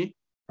year for me.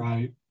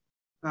 Right.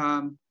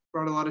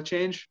 Brought a lot of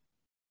change.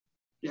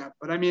 Yeah,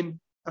 but I mean,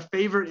 a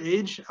favorite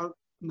age?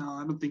 No,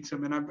 I don't think so,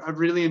 man. I've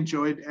really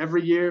enjoyed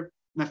every year,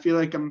 and I feel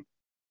like I'm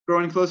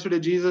growing closer to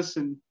Jesus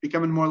and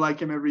becoming more like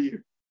him every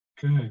year.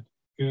 Good,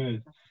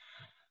 good.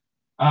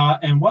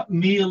 And what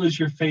meal is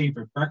your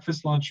favorite,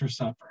 breakfast, lunch, or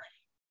supper?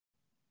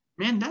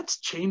 Man, that's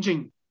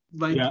changing.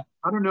 Like, Yeah.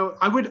 I don't know.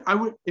 I would,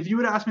 if you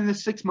would ask me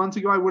this 6 months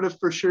ago, I would have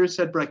for sure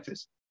said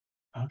breakfast.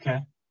 Okay.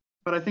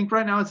 But I think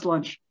right now it's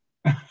lunch.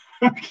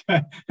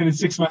 Okay. And in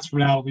 6 months from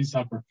now, it'll be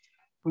supper.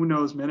 Who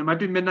knows, man? It might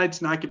be midnight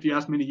snack if you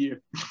ask me in a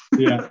year.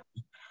 Yeah.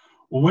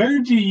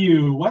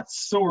 What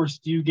source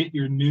do you get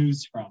your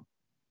news from?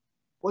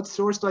 What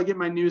source do I get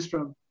my news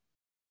from?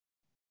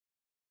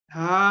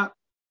 I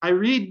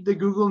read the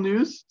Google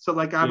News. So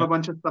like I have a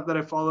bunch of stuff that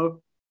I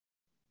follow.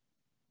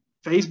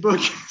 Facebook,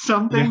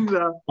 some things.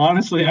 Yeah.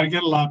 Honestly, I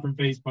get a lot from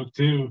Facebook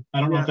too.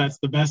 I don't know if that's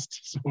the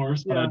best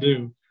source, but I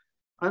do.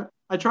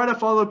 I try to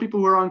follow people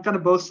who are on kind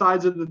of both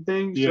sides of the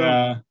thing.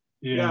 Yeah, so,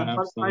 yeah,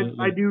 absolutely.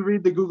 I do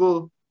read the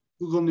Google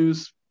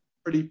News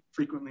pretty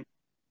frequently.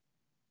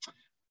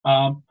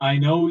 I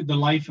know the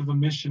life of a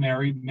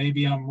missionary.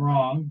 Maybe I'm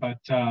wrong, but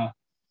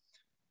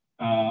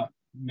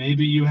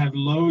maybe you have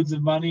loads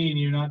of money and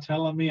you're not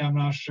telling me. I'm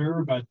not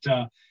sure, but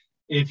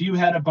if you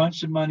had a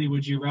bunch of money,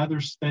 would you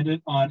rather spend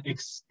it on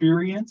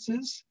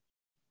experiences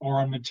or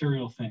on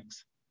material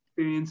things?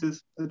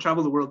 Experiences.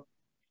 Travel the world.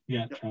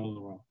 Yeah, travel the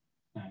world.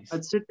 Nice.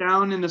 I'd sit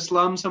down in a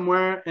slum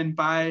somewhere and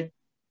buy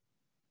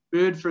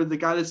food for the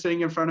guy that's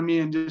sitting in front of me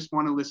and just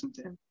want to listen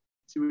to him,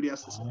 see what he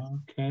has to say.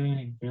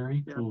 Okay,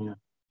 very cool. Yeah.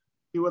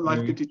 See what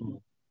life could teach me.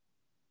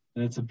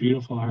 That's a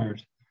beautiful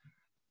heart.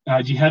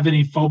 Do you have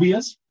any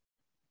phobias?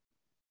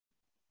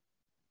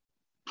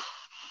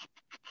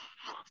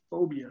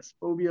 Phobias.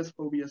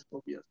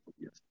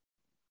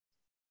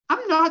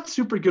 I'm not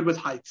super good with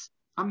heights.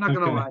 I'm not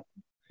gonna lie.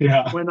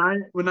 Yeah.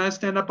 When I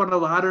stand up on a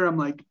ladder, I'm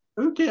like,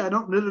 okay, I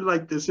don't really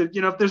like this. If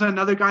there's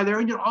another guy there,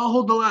 I'll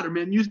hold the ladder,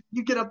 man. You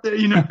get up there,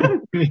 Yeah.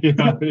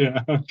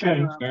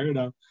 Okay, fair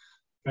enough.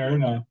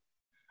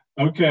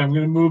 Okay, I'm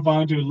going to move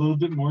on to a little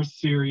bit more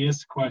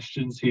serious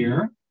questions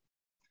here.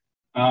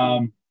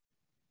 Have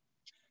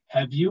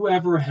you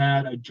ever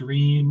had a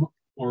dream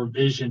or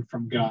vision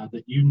from God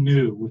that you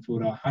knew with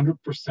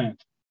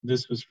 100%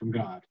 this was from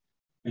God?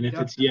 And if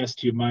it's yes,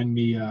 do you mind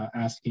me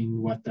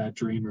asking what that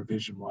dream or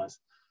vision was?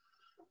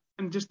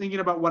 I'm just thinking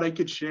about what I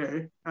could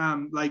share,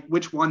 like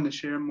which one to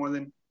share more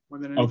than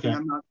anything. Okay.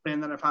 I'm not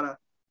saying that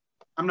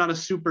I'm not a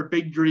super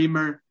big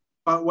dreamer,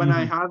 but when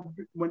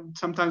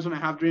sometimes when I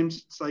have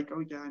dreams, it's like,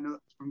 oh yeah, I know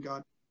that's from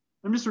God.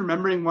 I'm just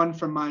remembering one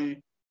from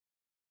my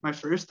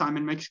first time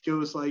in Mexico.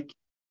 Was like,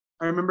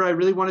 I remember I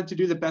really wanted to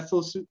do the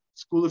Bethel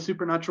School of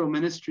Supernatural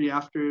Ministry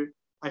after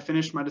I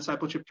finished my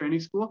discipleship training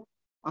school.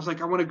 I was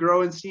like, I want to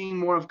grow in seeing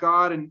more of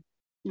God, and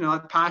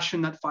that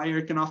passion, that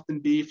fire can often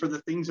be for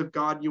the things of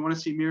God. You want to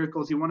see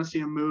miracles. You want to see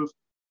him move.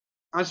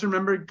 I just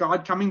remember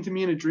God coming to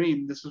me in a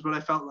dream. This is what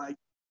I felt like.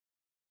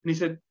 And he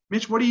said,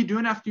 Mitch, what are you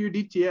doing after your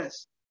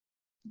DTS?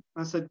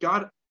 I said,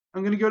 God,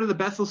 I'm going to go to the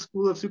Bethel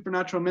School of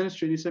Supernatural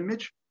Ministry. And he said,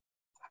 Mitch,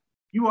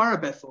 you are a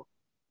Bethel.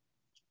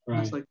 Right. I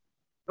was like,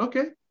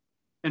 okay.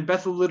 And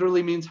Bethel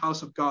literally means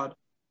house of God.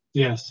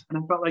 Yes. And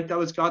I felt like that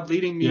was God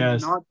leading me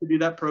not to do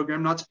that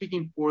program, not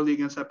speaking poorly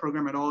against that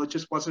program at all. It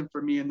just wasn't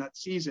for me in that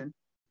season.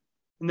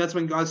 And that's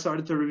when God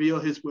started to reveal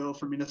his will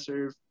for me to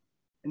serve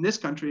in this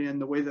country and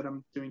the way that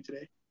I'm doing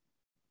today.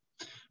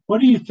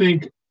 What do you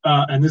think,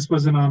 and this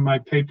wasn't on my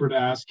paper to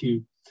ask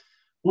you,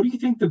 what do you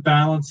think the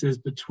balance is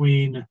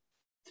between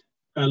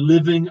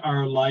living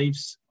our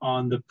lives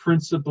on the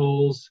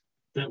principles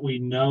that we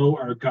know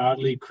are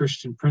godly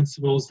Christian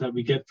principles that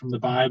we get from the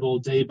Bible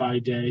day by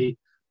day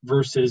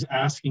versus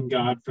asking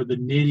God for the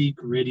nitty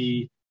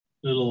gritty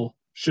little,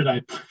 should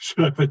I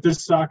put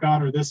this sock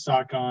on or this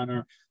sock on,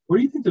 or where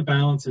do you think the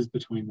balance is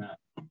between that?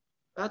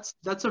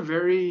 That's a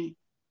very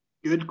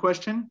good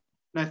question.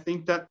 And I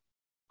think that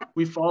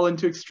we fall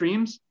into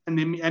extremes, and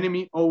the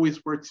enemy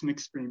always works in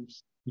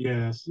extremes.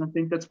 Yes. And I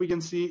think we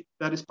can see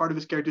that is part of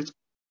his character. It's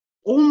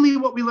only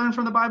what we learn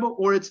from the Bible,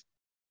 or it's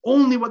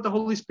only what the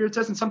Holy Spirit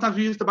says. And sometimes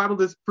we use the Bible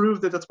to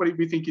prove that that's what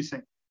we think he's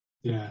saying.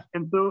 Yeah.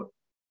 And so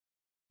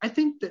I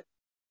think that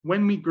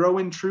when we grow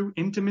in true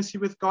intimacy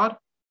with God,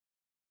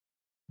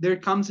 there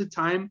comes a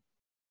time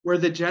where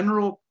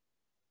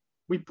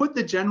we put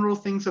the general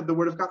things of the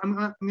Word of God. I'm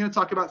going to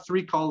talk about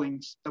 3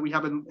 callings that we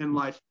have in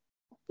life.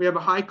 We have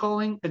a high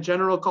calling, a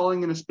general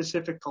calling, and a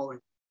specific calling.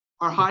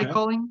 Our high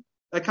calling,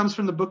 that comes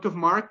from the book of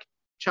Mark,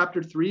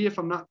 chapter 3, if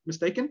I'm not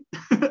mistaken.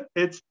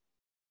 It's,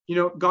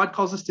 God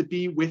calls us to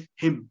be with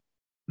him.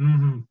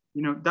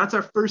 Mm-hmm. That's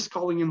our first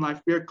calling in life.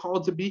 We are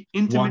called to be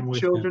intimate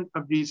children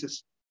of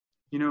Jesus.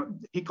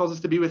 He calls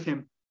us to be with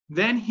him.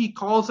 Then he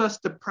calls us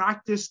to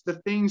practice the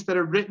things that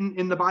are written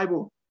in the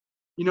Bible.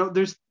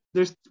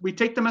 We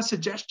take them as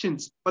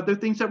suggestions, but they're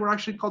things that we're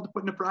actually called to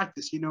put into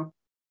practice.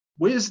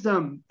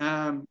 Wisdom,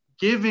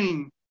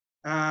 giving,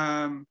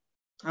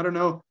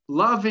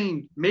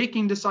 loving,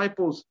 making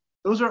disciples.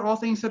 Those are all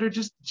things that are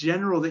just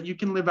general, that you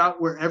can live out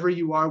wherever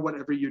you are,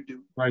 whatever you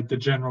do. Right. The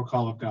general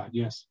call of God.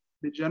 Yes.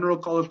 The general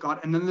call of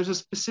God. And then there's a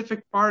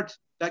specific part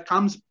that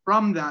comes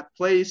from that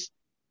place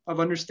of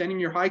understanding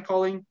your high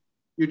calling,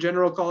 your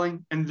general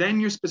calling, and then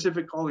your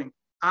specific calling.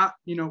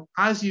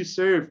 As you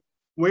serve,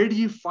 where do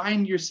you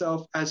find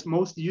yourself as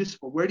most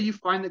useful? Where do you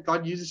find that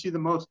God uses you the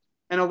most?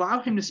 And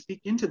allow him to speak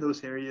into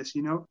those areas,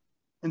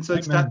 And so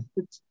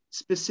it's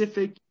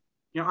specific,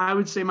 I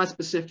would say my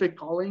specific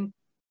calling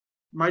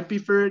might be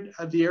for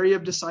the area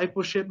of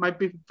discipleship, might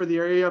be for the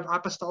area of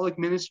apostolic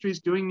ministries,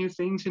 doing new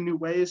things in new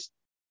ways.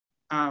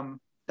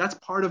 That's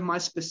part of my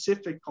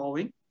specific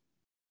calling.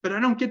 But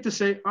I don't get to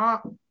say,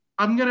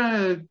 I'm going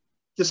to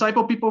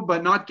disciple people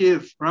but not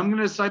give, or I'm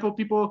going to disciple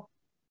people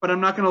but I'm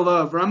not going to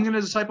love, or I'm going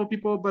to disciple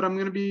people but I'm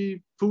going to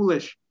be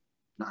foolish.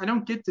 No, I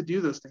don't get to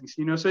do those things,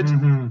 So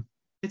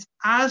it's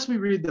as we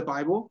read the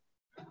Bible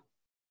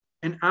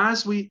and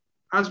as we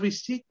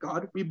seek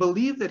God, we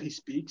believe that he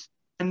speaks,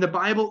 and the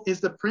Bible is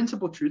the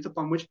principal truth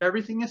upon which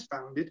everything is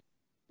founded.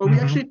 But we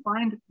actually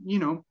find,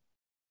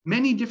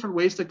 many different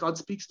ways that God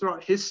speaks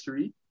throughout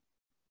history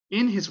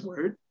in his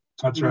word.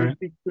 That's right. He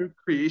speaks through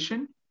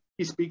creation.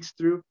 He speaks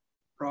through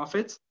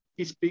prophets.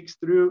 He speaks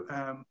through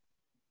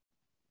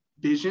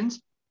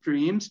visions,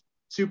 dreams,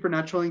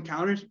 supernatural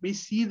encounters. We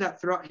see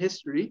that throughout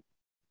history.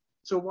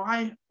 So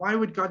why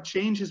would God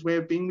change his way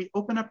of being? We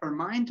open up our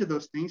mind to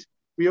those things.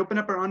 We open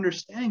up our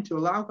understanding to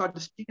allow God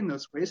to speak in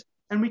those ways,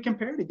 and we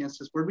compare it against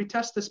his word. We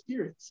test the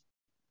spirits.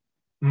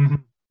 Mm-hmm.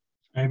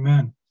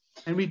 Amen.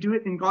 And we do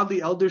it in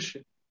godly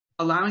eldership,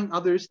 allowing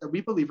others that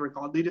we believe are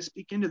godly to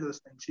speak into those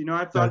things.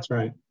 I've thought that's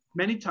right.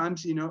 Many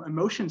times,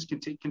 emotions can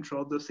take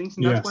control of those things.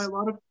 And that's why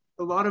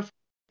a lot of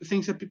the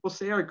things that people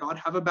say are God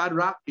have a bad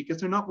rap, because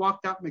they're not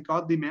walked out in a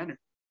godly manner.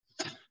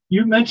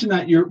 You mentioned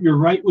that. You're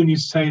right when you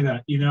say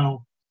that.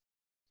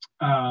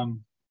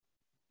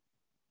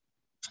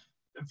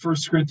 1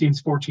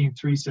 Corinthians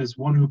 14:3 says,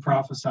 one who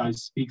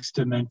prophesies speaks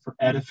to men for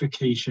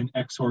edification,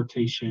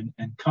 exhortation,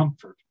 and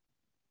comfort.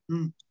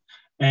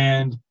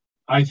 And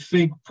I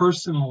think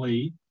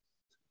personally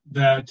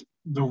that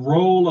the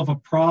role of a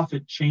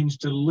prophet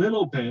changed a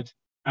little bit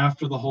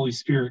after the Holy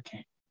Spirit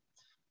came.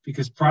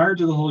 Because prior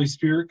to the Holy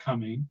Spirit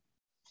coming,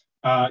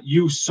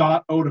 you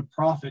sought out a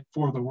prophet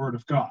for the word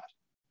of God.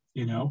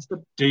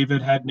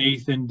 David had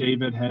Nathan,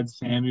 David had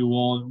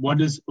Samuel.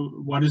 What is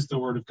the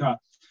word of God?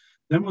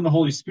 Then when the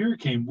Holy Spirit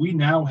came, we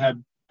now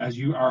had,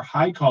 our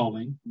high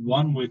calling,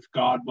 one with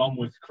God, one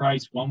with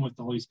Christ, one with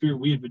the Holy Spirit.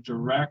 We have a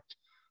direct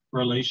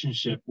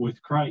relationship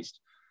with Christ.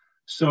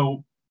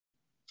 So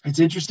it's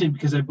interesting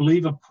because I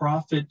believe a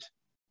prophet,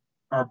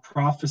 our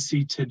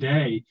prophecy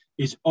today,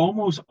 is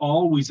almost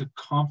always a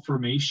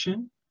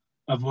confirmation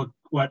of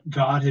what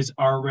God has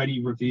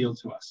already revealed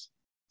to us.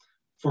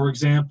 For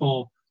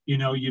example,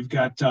 you've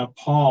got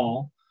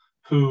Paul,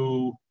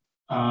 who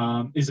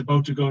is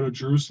about to go to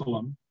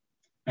Jerusalem,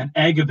 and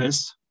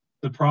Agabus,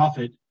 the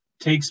prophet,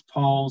 takes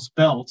Paul's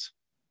belt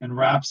and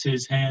wraps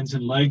his hands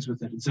and legs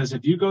with it and says,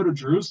 if you go to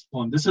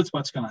Jerusalem, this is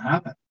what's going to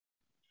happen.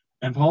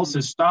 And Paul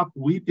says, stop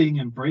weeping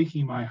and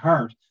breaking my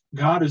heart.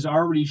 God has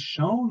already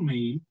shown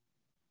me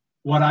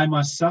what I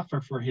must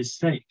suffer for his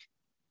sake.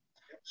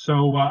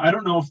 So I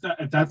don't know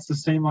if that's the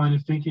same line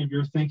of thinking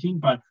you're thinking,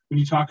 but when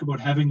you talk about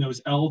having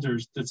those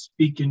elders that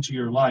speak into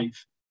your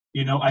life,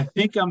 I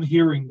think I'm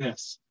hearing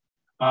this.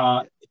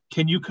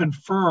 Can you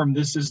confirm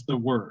this is the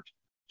word?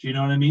 Do you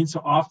know what I mean?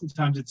 So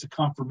oftentimes it's a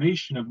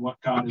confirmation of what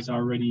God has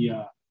already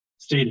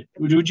stated.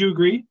 Would you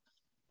agree?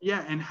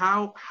 Yeah, and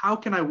how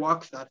can I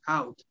walk that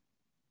out?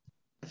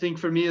 I think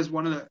for me is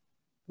when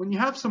you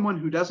have someone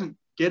who doesn't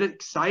get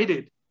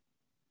excited,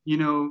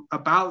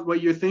 about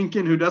what you're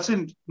thinking, who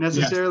doesn't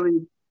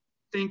necessarily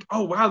think,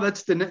 oh wow,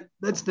 that's the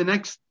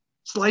next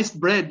sliced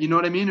bread, you know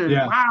what I mean? Or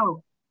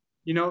wow,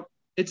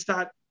 it's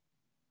that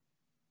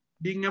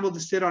being able to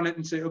sit on it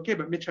and say, okay,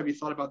 but Mitch, have you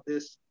thought about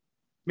this?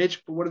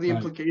 Mitch, but what are the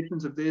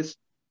implications of this?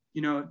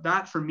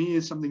 That for me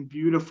is something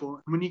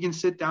beautiful. And when you can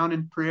sit down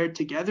in prayer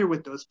together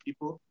with those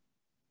people,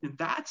 and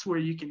that's where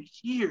you can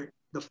hear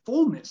the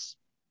fullness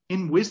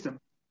in wisdom.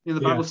 You know,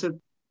 the Bible says,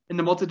 in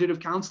the multitude of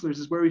counselors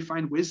is where we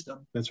find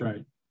wisdom. That's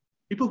right.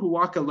 People who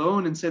walk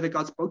alone and say that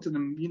God spoke to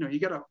them, you know, you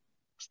got to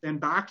stand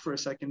back for a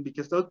second,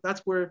 because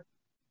that's where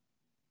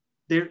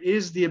there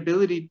is the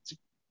ability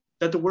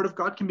that the word of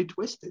God can be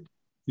twisted.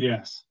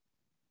 Yes.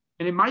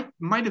 And it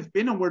might have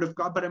been a word of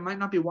God, but it might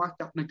not be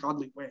walked out in a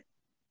godly way.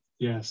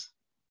 Yes.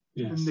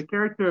 Yes. And the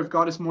character of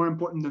God is more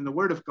important than the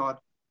word of God.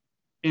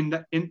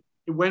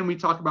 When we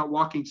talk about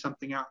walking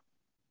something out,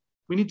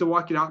 we need to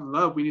walk it out in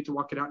love. We need to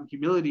walk it out in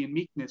humility and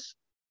meekness.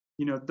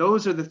 You know,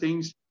 those are the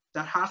things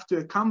that have to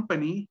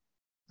accompany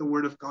the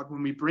word of God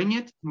when we bring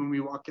it, when we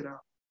walk it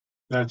out.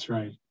 That's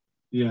right.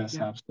 Yes,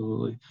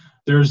 absolutely.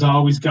 There's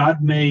always,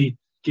 God may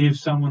give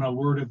someone a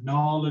word of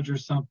knowledge or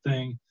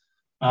something.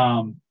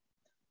 And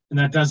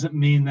that doesn't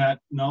mean that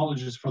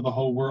knowledge is for the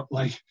whole world.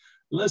 Like,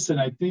 listen,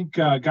 I think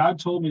God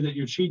told me that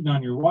you're cheating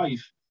on your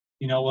wife.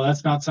 You know, well,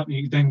 that's not something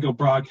you then go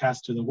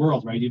broadcast to the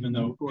world, right? Even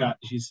though God,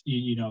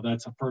 you know,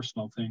 that's a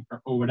personal thing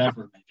or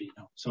whatever it may be. You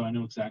know? So I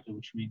know exactly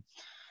what you mean.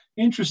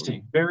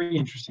 Interesting. Very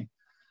interesting.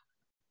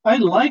 I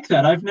like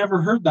that. I've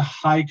never heard the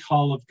high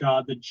call of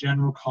God, the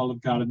general call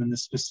of God, and then the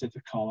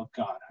specific call of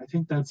God. I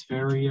think that's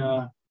very,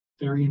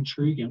 very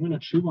intriguing. I'm going to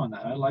chew on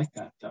that. I like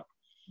that, though.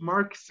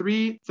 Mark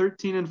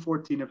 3:13 and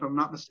 14, if I'm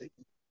not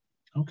mistaken.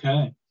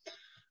 Okay.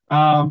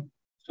 A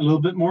little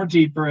bit more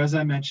deeper, as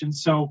I mentioned.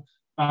 So,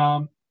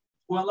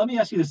 well, let me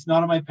ask you this,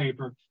 not on my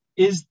paper.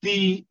 Is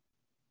the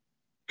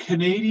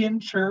Canadian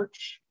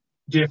church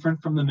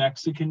different from the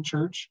Mexican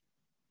church?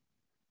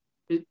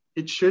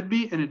 It should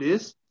be, and it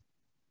is.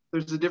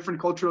 There's a different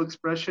cultural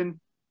expression.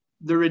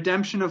 The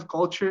redemption of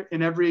culture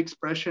in every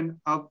expression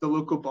of the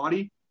local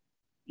body.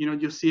 You know,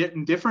 you'll see it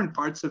in different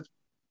parts of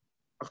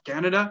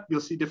Canada.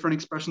 You'll see different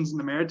expressions in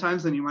the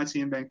Maritimes than you might see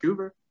in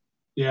Vancouver.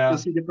 Yeah. You'll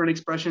see different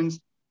expressions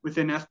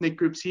within ethnic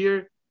groups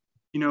here,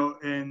 you know,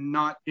 and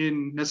not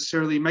in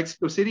necessarily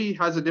Mexico City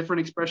has a different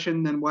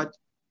expression than what,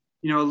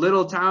 you know, a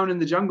little town in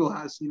the jungle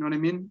has, you know what I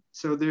mean?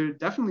 So there's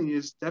definitely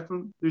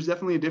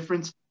a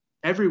difference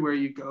everywhere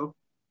you go.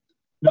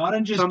 Not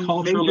in just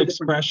cultural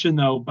expression,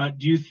 though, but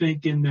do you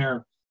think in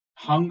their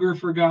hunger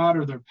for God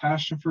or their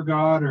passion for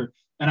God, or,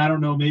 and I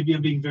don't know, maybe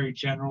I'm being very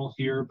general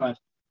here, but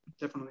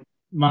definitely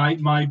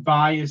my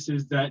bias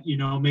is that, you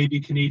know,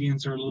 maybe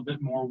Canadians are a little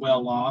bit more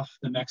well off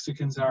than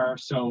Mexicans are,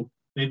 so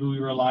maybe we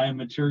rely on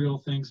material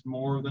things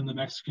more than the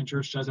Mexican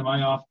church does. Am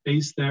I off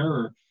base there,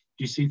 or do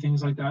you see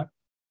things like that?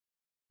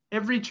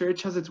 Every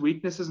church has its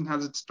weaknesses and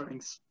has its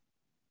strengths.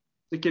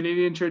 The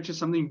Canadian church is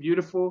something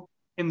beautiful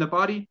in the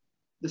body,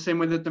 the same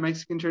way that the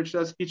Mexican church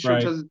does. Each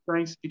church has its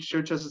strengths, each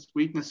church has its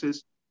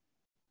weaknesses.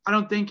 I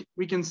don't think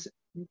we can,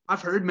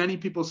 I've heard many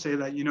people say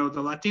that, you know,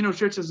 the Latino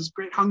church has this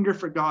great hunger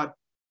for God.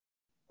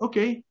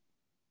 Okay,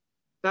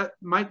 that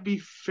might be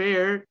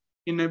fair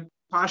in a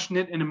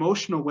passionate and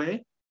emotional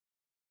way,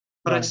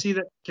 but I see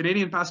that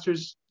Canadian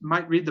pastors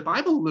might read the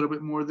Bible a little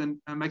bit more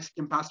than a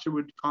Mexican pastor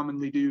would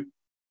commonly do.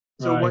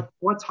 So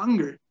what's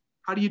hunger?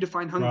 How do you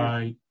define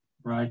hunger?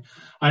 Right.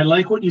 I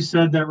like what you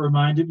said. That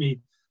reminded me.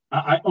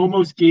 I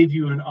almost gave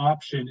you an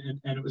option,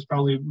 and it was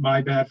probably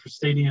my bad for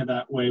stating it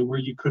that way, where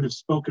you could have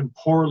spoken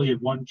poorly of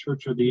one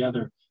church or the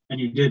other, and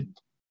you didn't.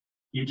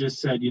 You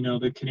just said, you know,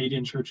 the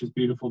Canadian church is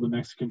beautiful, the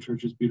Mexican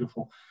church is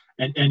beautiful.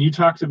 And you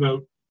talked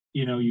about,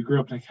 you know, you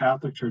grew up in a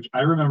Catholic church. I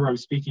remember I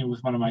was speaking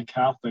with one of my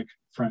Catholic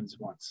friends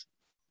once,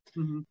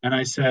 and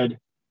I said,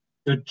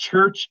 the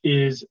church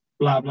is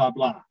blah, blah,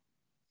 blah.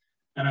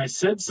 And I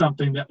said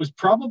something that was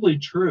probably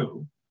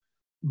true,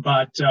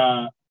 but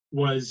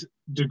was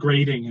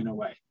degrading in a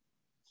way.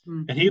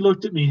 And he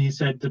looked at me and he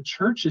said, the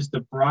church is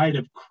the bride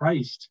of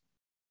Christ.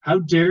 How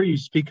dare you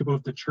speak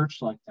about the church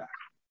like that?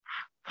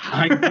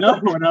 I know.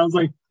 And I was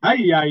like,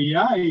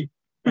 ay.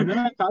 And then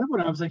I thought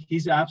about it. I was like,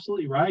 he's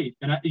absolutely right.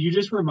 And you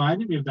just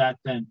reminded me of that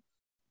then.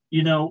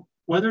 You know,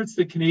 whether it's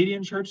the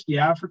Canadian church, the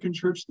African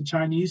church, the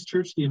Chinese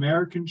church, the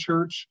American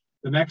church,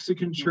 the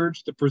Mexican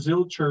church, the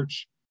Brazil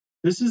church,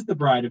 this is the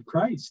bride of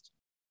Christ.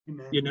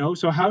 Amen. You know,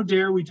 so how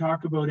dare we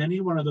talk about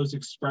any one of those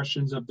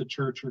expressions of the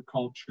church or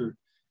culture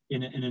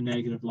in a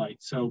negative light?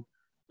 So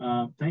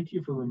thank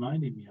you for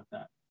reminding me of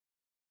that.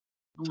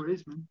 No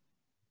worries,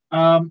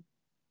 man.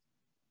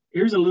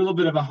 Here's a little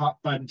bit of a hot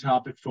button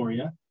topic for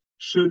you.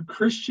 Should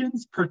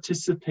Christians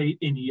participate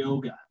in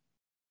yoga?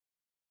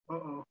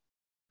 Uh-oh.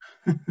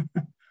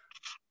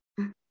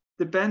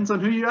 Depends on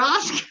who you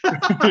ask.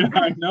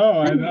 I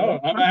know.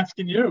 I'm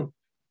asking you.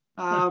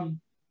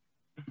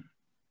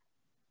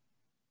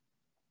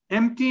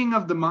 Emptying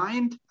of the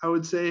mind, I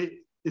would say,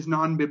 is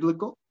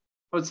non-biblical.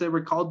 I would say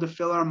we're called to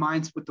fill our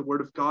minds with the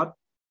word of God.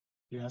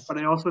 Yes. But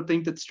I also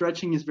think that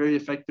stretching is very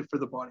effective for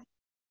the body.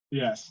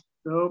 Yes.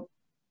 So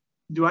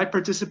do I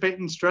participate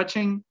in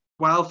stretching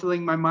while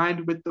filling my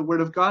mind with the word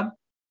of God?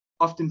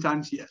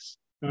 Oftentimes, yes.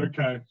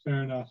 Okay,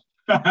 fair enough.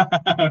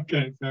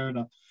 Okay, fair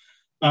enough.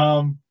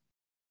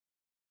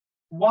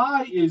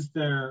 Why is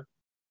there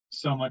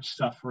so much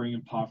suffering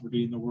and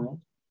poverty in the world?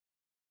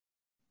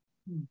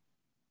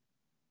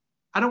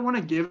 I don't want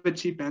to give a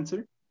cheap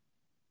answer,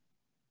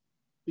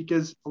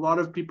 because a lot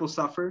of people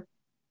suffer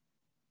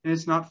And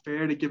it's not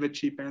fair to give a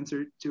cheap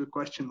answer to a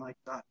question like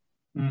that.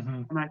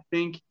 Mm-hmm. And I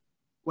think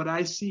what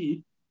I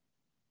see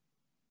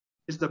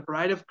is the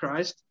bride of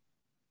Christ,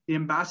 the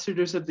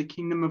ambassadors of the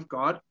kingdom of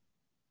God,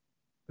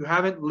 who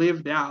haven't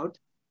lived out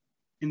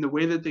in the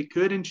way that they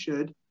could and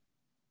should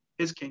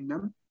his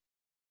kingdom.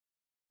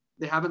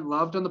 They haven't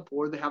loved on the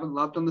poor. They haven't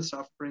loved on the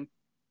suffering.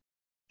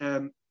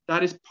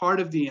 That is part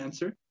of the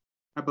answer,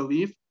 I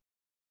believe.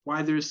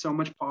 Why there is so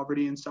much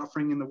poverty and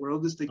suffering in the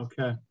world is the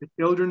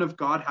children of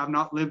God have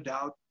not lived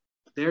out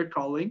their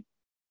calling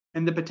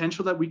and the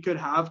potential that we could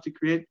have to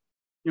create,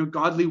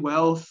 godly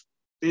wealth,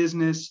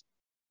 business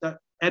that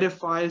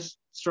edifies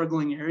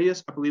struggling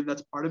areas. I believe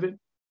that's part of it.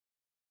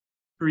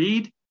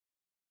 Greed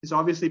is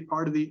obviously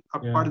part of the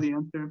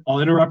answer. I'll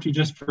interrupt you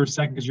just for a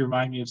second because you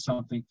remind me of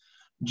something.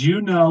 Do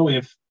you know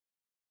if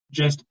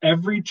just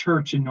every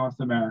church in North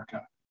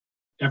America,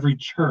 every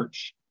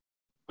church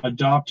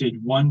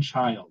adopted one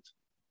child,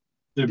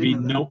 there'd be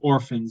no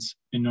orphans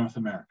in North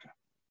America?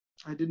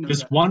 I didn't know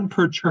just that. One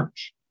per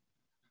church.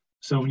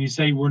 So when you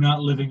say we're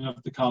not living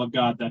up the call of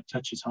God, that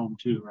touches home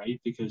too,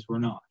 right? Because we're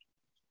not.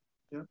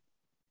 Yeah.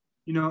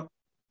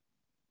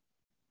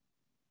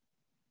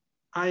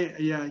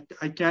 I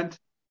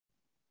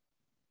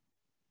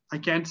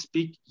can't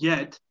speak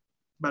yet,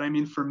 but I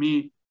mean, for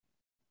me,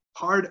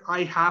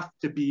 I have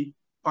to be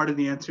part of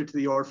the answer to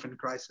the orphan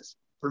crisis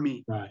for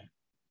me. Right.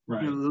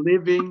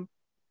 Living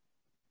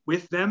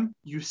with them,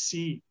 you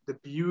see the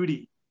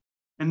beauty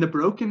and the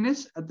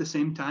brokenness at the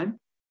same time.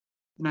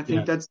 And I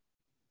think that's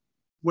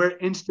where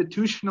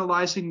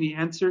institutionalizing the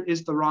answer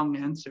is the wrong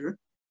answer.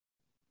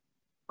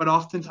 But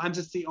oftentimes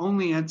it's the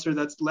only answer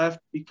that's left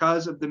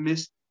because of the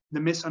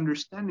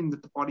misunderstanding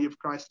that the body of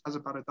Christ has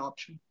about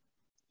adoption.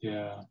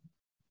 Yeah.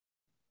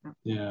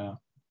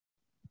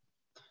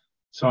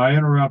 So I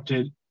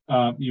interrupted.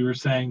 You were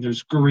saying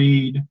there's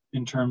greed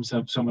in terms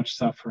of so much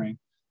suffering.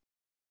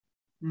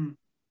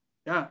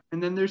 Yeah,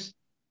 and then there's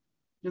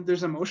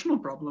emotional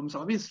problems,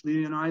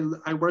 obviously.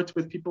 I worked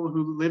with people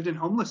who lived in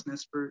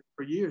homelessness for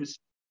years,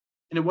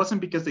 and it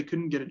wasn't because they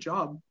couldn't get a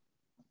job.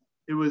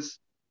 It was,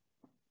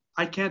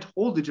 I can't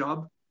hold a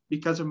job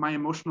because of my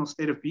emotional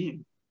state of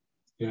being.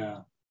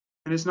 Yeah.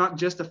 And it's not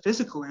just a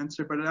physical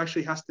answer, but it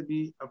actually has to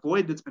be a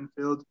void that's been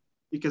filled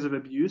because of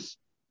abuse,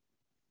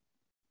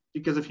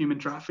 because of human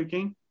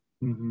trafficking,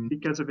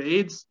 because of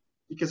AIDS,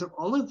 because of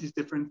all of these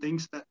different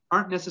things that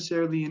aren't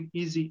necessarily an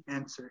easy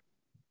answer.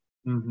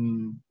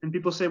 And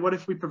people say, what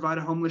if we provide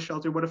a homeless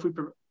shelter? What if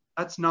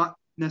that's not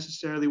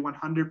necessarily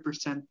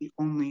 100% the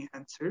only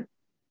answer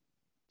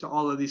to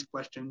all of these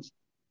questions.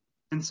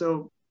 And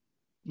so,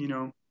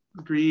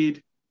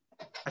 greed,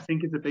 I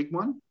think, is a big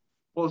one.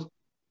 Well,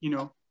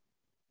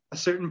 a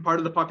certain part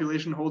of the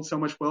population holds so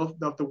much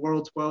wealth, of the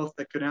world's wealth,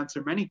 that could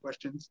answer many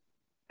questions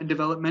and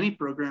develop many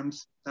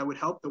programs that would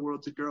help the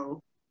world to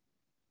grow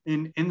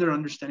in their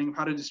understanding of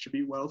how to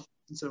distribute wealth.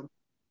 And so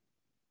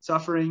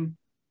suffering,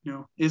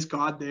 is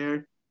God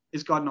there?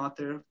 Is God not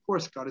there? Of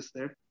course God is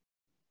there.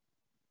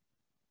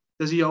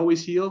 Does he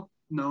always heal?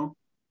 No.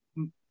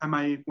 Am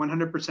I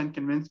 100%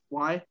 convinced?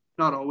 Why?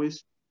 Not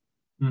always.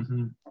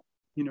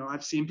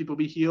 I've seen people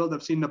be healed.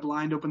 I've seen the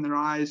blind open their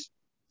eyes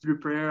through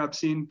prayer. I've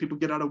seen people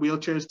get out of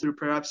wheelchairs through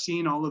prayer. I've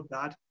seen all of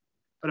that,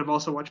 but I've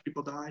also watched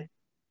people die.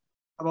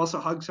 I've also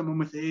hugged someone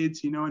with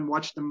AIDS, and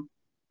watched them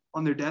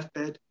on their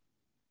deathbed,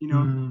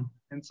 and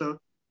so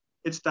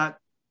it's that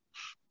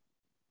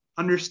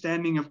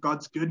understanding of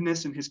God's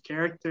goodness and his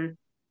character,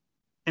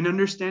 and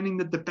understanding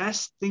that the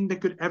best thing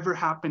that could ever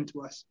happen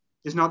to us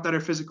is not that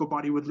our physical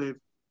body would live,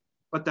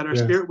 but that our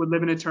spirit would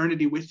live in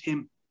eternity with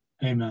him.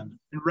 Amen.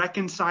 And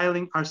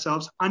reconciling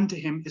ourselves unto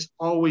him is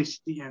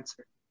always the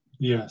answer.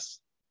 Yes.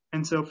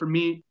 And so for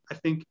me, I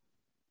think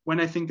when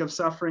I think of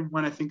suffering,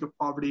 when I think of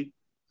poverty,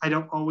 I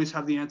don't always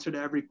have the answer to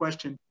every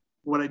question.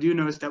 What I do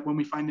know is that when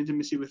we find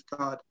intimacy with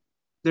God,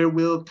 there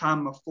will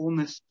come a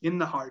fullness in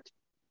the heart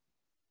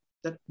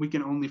that we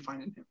can only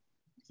find in him.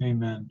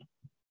 Amen.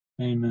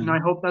 Amen. And I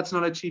hope that's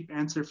not a cheap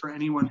answer for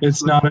anyone.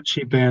 It's not a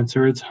cheap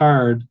answer. It's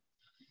hard.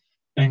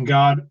 And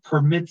God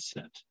permits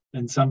it.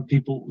 And some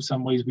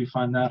ways we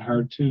find that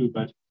hard too.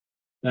 But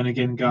then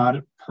again,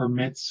 God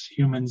permits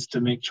humans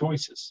to make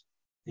choices,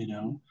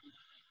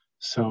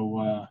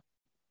 So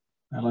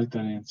I like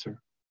that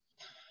answer.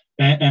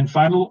 And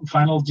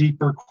final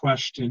deeper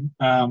question.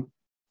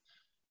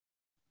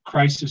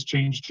 Christ has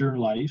changed your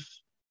life.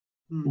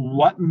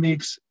 What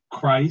makes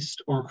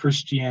Christ or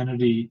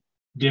Christianity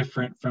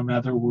different from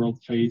other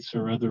world faiths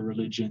or other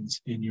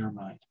religions in your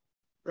mind?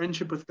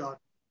 Friendship with God.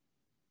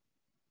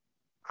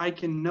 I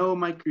can know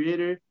my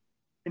Creator,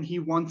 and he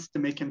wants to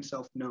make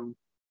himself known.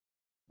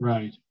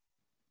 Right.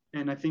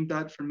 And I think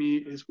that for me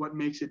is what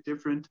makes it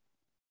different.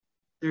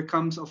 There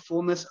comes a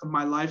fullness of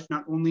my life,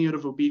 not only out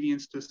of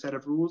obedience to a set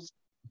of rules,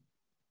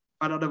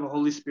 but out of a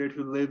Holy Spirit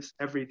who lives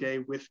every day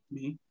with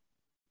me,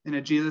 and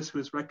a Jesus who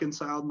has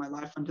reconciled my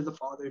life unto the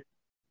Father.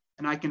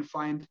 And I can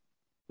find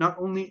not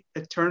only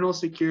eternal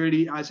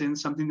security as in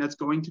something that's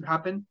going to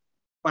happen,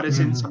 but as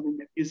in something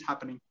that is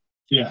happening.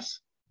 Yes.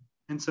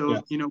 And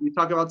so, we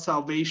talk about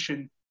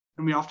salvation,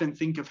 and we often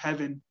think of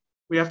heaven.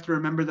 we have to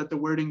remember that the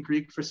word in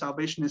Greek for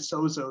salvation is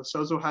sozo.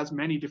 Sozo has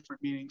many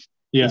different meanings.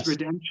 Yes. It's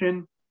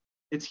redemption,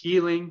 it's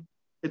healing,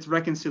 it's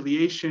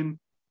reconciliation,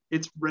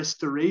 it's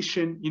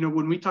restoration. You know,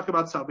 when we talk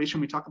about salvation,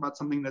 we talk about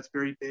something that's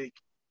very big.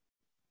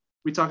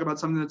 We talk about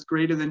something that's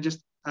greater than just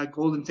a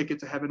golden ticket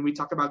to heaven. We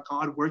talk about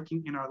God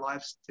working in our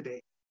lives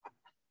today.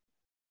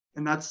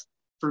 And that's,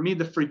 for me,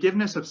 the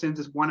forgiveness of sins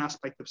is one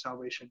aspect of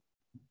salvation.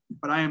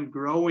 But I am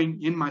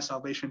growing in my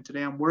salvation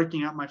today. I'm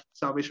working out my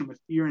salvation with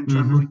fear and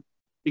trembling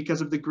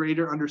because of the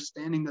greater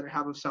understanding that I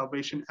have of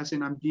salvation, as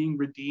in I'm being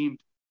redeemed,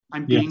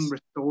 I'm being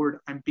restored,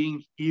 I'm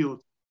being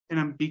healed, and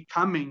I'm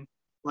becoming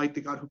like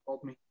the God who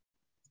called me.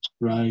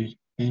 Right.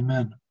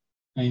 Amen.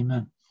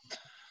 Amen.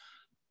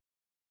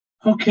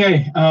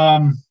 Okay.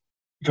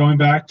 Going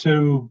back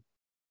to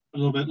a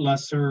little bit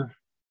lesser,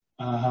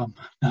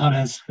 not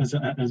as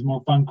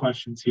more fun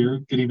questions here.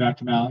 Getting back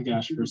to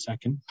Malagash for a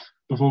second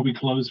before we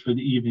close for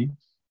the evening.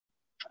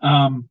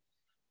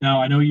 Now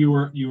I know you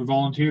were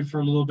volunteered for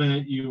a little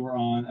bit. You were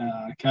on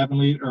cabin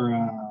lead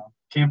or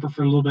camper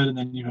for a little bit, and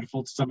then you had a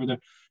full summer there.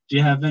 Do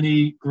you have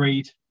any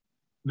great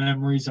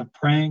memories of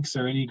pranks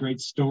or any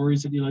great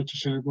stories that you'd like to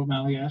share about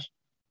Malagash?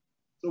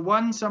 So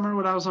one summer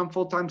when I was on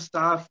full-time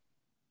staff,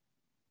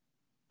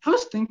 I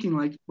was thinking,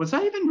 like, was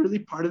I even really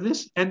part of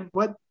this? And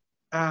what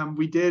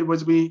we did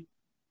was we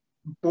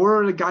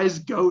borrowed a guy's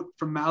goat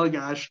from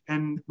Malagash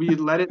and we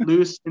let it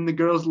loose in the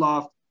girls'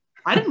 loft.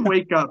 I didn't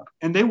wake up,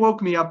 and they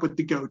woke me up with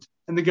the goat.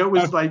 And the goat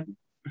was like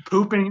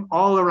pooping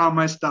all around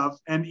my stuff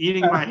and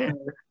eating my hair.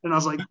 And I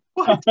was like,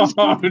 what?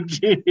 Oh,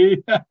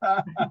 gee.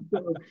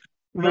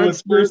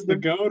 What's worse, the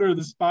goat or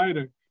the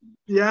spider?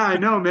 Yeah, I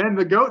know, man.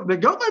 The goat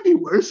might be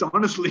worse,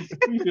 honestly.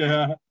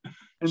 Yeah.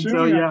 And Chewing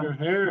so, yeah. up your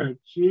hair,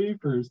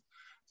 jeepers.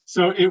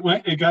 So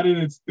it got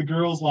in the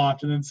girls'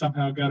 loft and then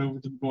somehow got over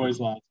to the boys'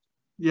 loft.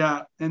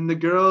 Yeah, and the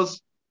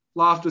girls'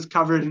 loft was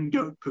covered in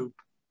goat poop.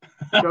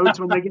 Goats,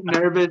 when they get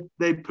nervous,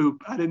 they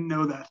poop. I didn't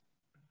know that.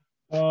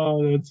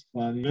 Oh, that's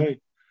funny. Hey.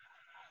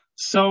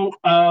 So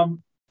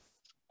I'm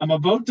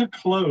about to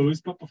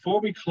close, but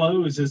before we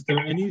close, is there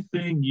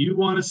anything you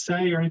want to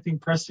say or anything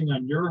pressing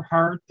on your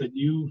heart that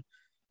you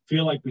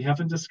feel like we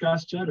haven't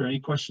discussed yet, or any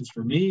questions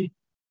for me?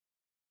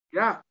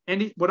 Yeah,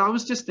 and what I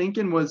was just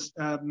thinking was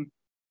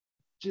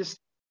just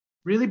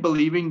really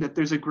believing that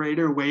there's a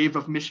greater wave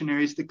of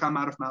missionaries to come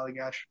out of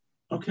Malagash.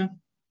 Okay.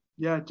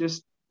 Yeah,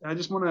 I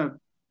just want to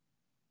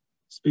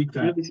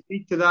really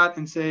speak to that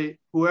and say,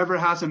 whoever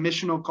has a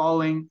missional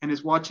calling and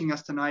is watching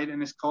us tonight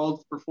and is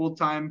called for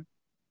full-time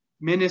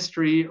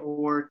ministry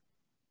or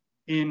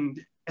in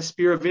a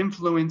sphere of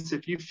influence,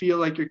 if you feel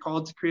like you're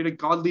called to create a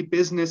godly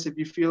business, if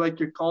you feel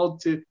like you're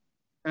called to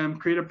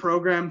create a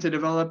program to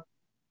develop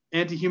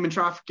anti-human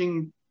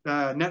trafficking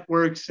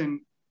networks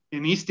in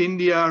East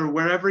India or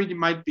wherever you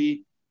might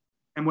be,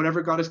 and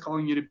whatever God is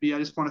calling you to be, I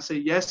just want to say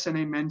yes and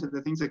amen to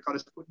the things that God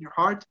has put in your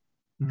heart.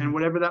 And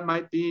whatever that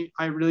might be,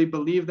 I really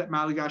believe that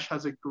Malagash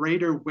has a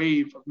greater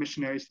wave of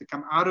missionaries to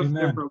come out of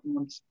their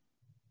programs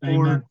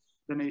for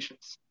the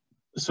nations.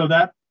 So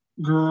that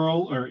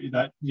girl, or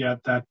that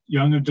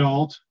young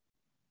adult,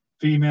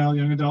 female,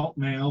 young adult,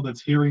 male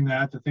that's hearing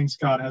that thinks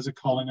God has a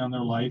calling on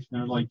their life,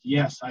 and they're like,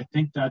 yes, I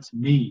think that's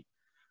me.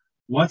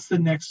 What's the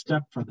next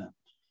step for them?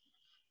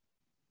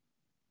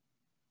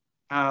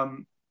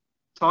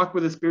 Talk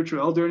with a spiritual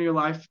elder in your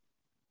life.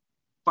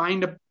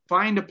 Find a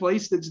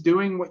place that's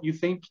doing what you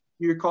think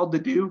you're called to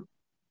do. Okay.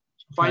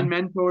 Find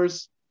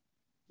mentors.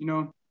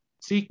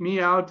 Seek me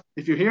out.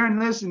 If you're hearing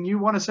this and you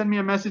want to send me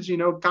a message,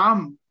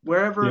 come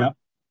wherever.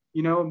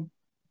 Get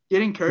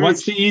encouraged.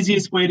 What's the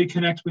easiest way to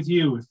connect with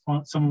you if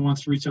someone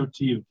wants to reach out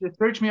to you? Just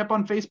search me up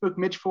on Facebook,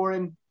 Mitch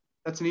Foren.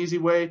 That's an easy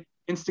way.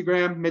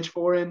 Instagram, Mitch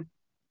Foren.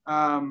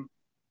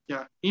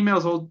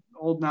 Email's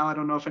old now. I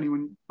don't know if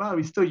anyone. Well,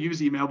 we still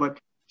use email, but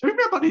search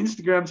me up on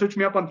Instagram. Search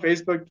me up on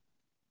Facebook.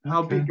 Okay.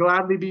 I'll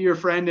gladly be your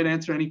friend and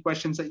answer any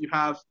questions that you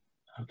have.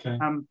 Okay.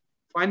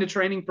 Find a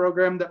training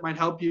program that might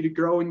help you to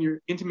grow in your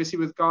intimacy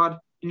with God,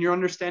 in your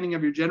understanding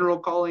of your general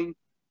calling.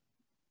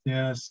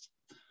 Yes.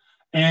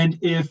 And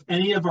if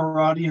any of our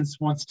audience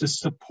wants to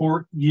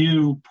support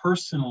you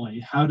personally,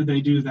 how do they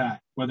do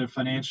that? Whether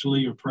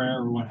financially or prayer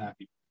or what have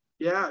you?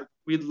 Yeah,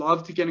 we'd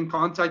love to get in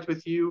contact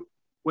with you,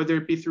 whether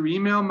it be through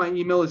email. My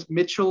email is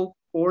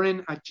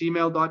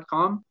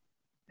mitchellforen@gmail.com.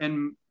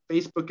 And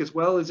Facebook as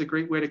well is a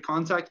great way to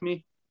contact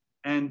me.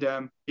 And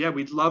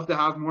we'd love to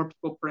have more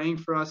people praying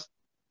for us.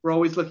 We're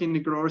always looking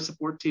to grow our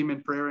support team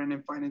in prayer and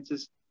in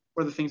finances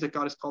for the things that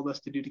God has called us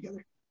to do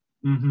together.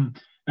 Mm-hmm.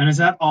 And is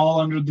that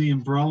all under the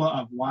umbrella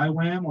of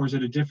YWAM, or is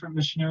it a different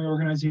missionary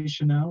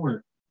organization now?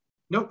 Or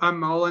nope,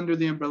 I'm all under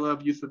the umbrella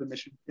of Youth of the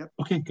Mission. Yep.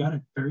 Okay, got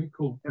it. Very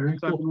cool. Very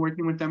cool. I've been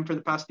working with them for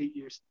the past 8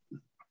 years.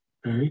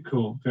 Very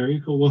cool.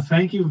 Very cool. Well,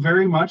 thank you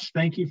very much.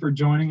 Thank you for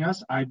joining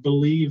us. I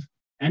believe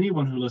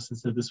anyone who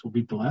listens to this will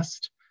be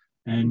blessed,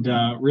 and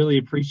really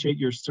appreciate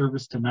your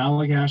service to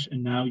Malagash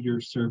and now your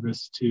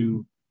service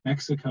to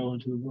Mexico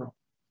and to the world.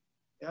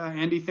 Yeah,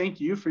 Andy,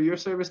 thank you for your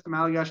service to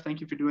Malagash. Thank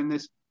you for doing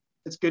this.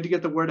 It's good to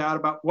get the word out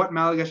about what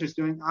Malagash is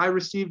doing. I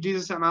received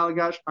Jesus at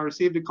Malagash. I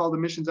received a call to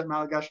missions at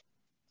Malagash.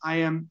 I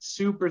am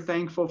super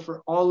thankful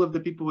for all of the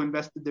people who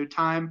invested their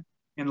time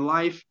and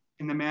life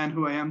in the man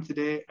who I am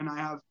today. And I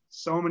have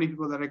so many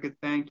people that I could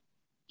thank.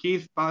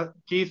 Keith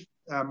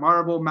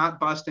Marble, Matt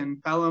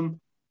Buston, Pelham,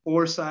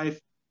 Forsyth,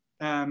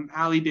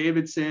 Ali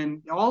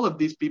Davidson, all of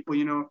these people,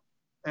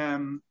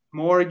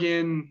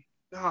 Morgan,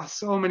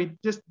 so many,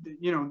 just,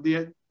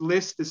 the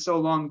list is so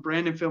long.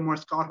 Brandon Fillmore,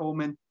 Scott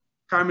Holman,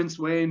 Carmen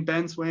Swain,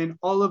 Ben Swain,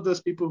 all of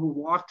those people who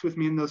walked with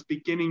me in those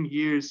beginning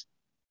years,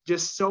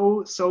 just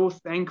so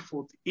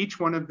thankful to each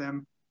one of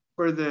them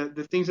for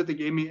the things that they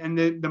gave me and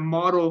the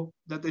model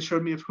that they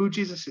showed me of who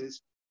Jesus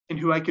is and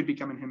who I could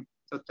become in him.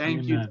 So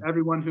thank you to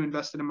everyone who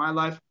invested in my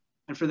life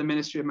and for the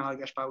ministry of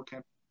Malagash Bible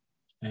Camp.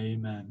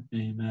 Amen.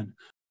 Amen.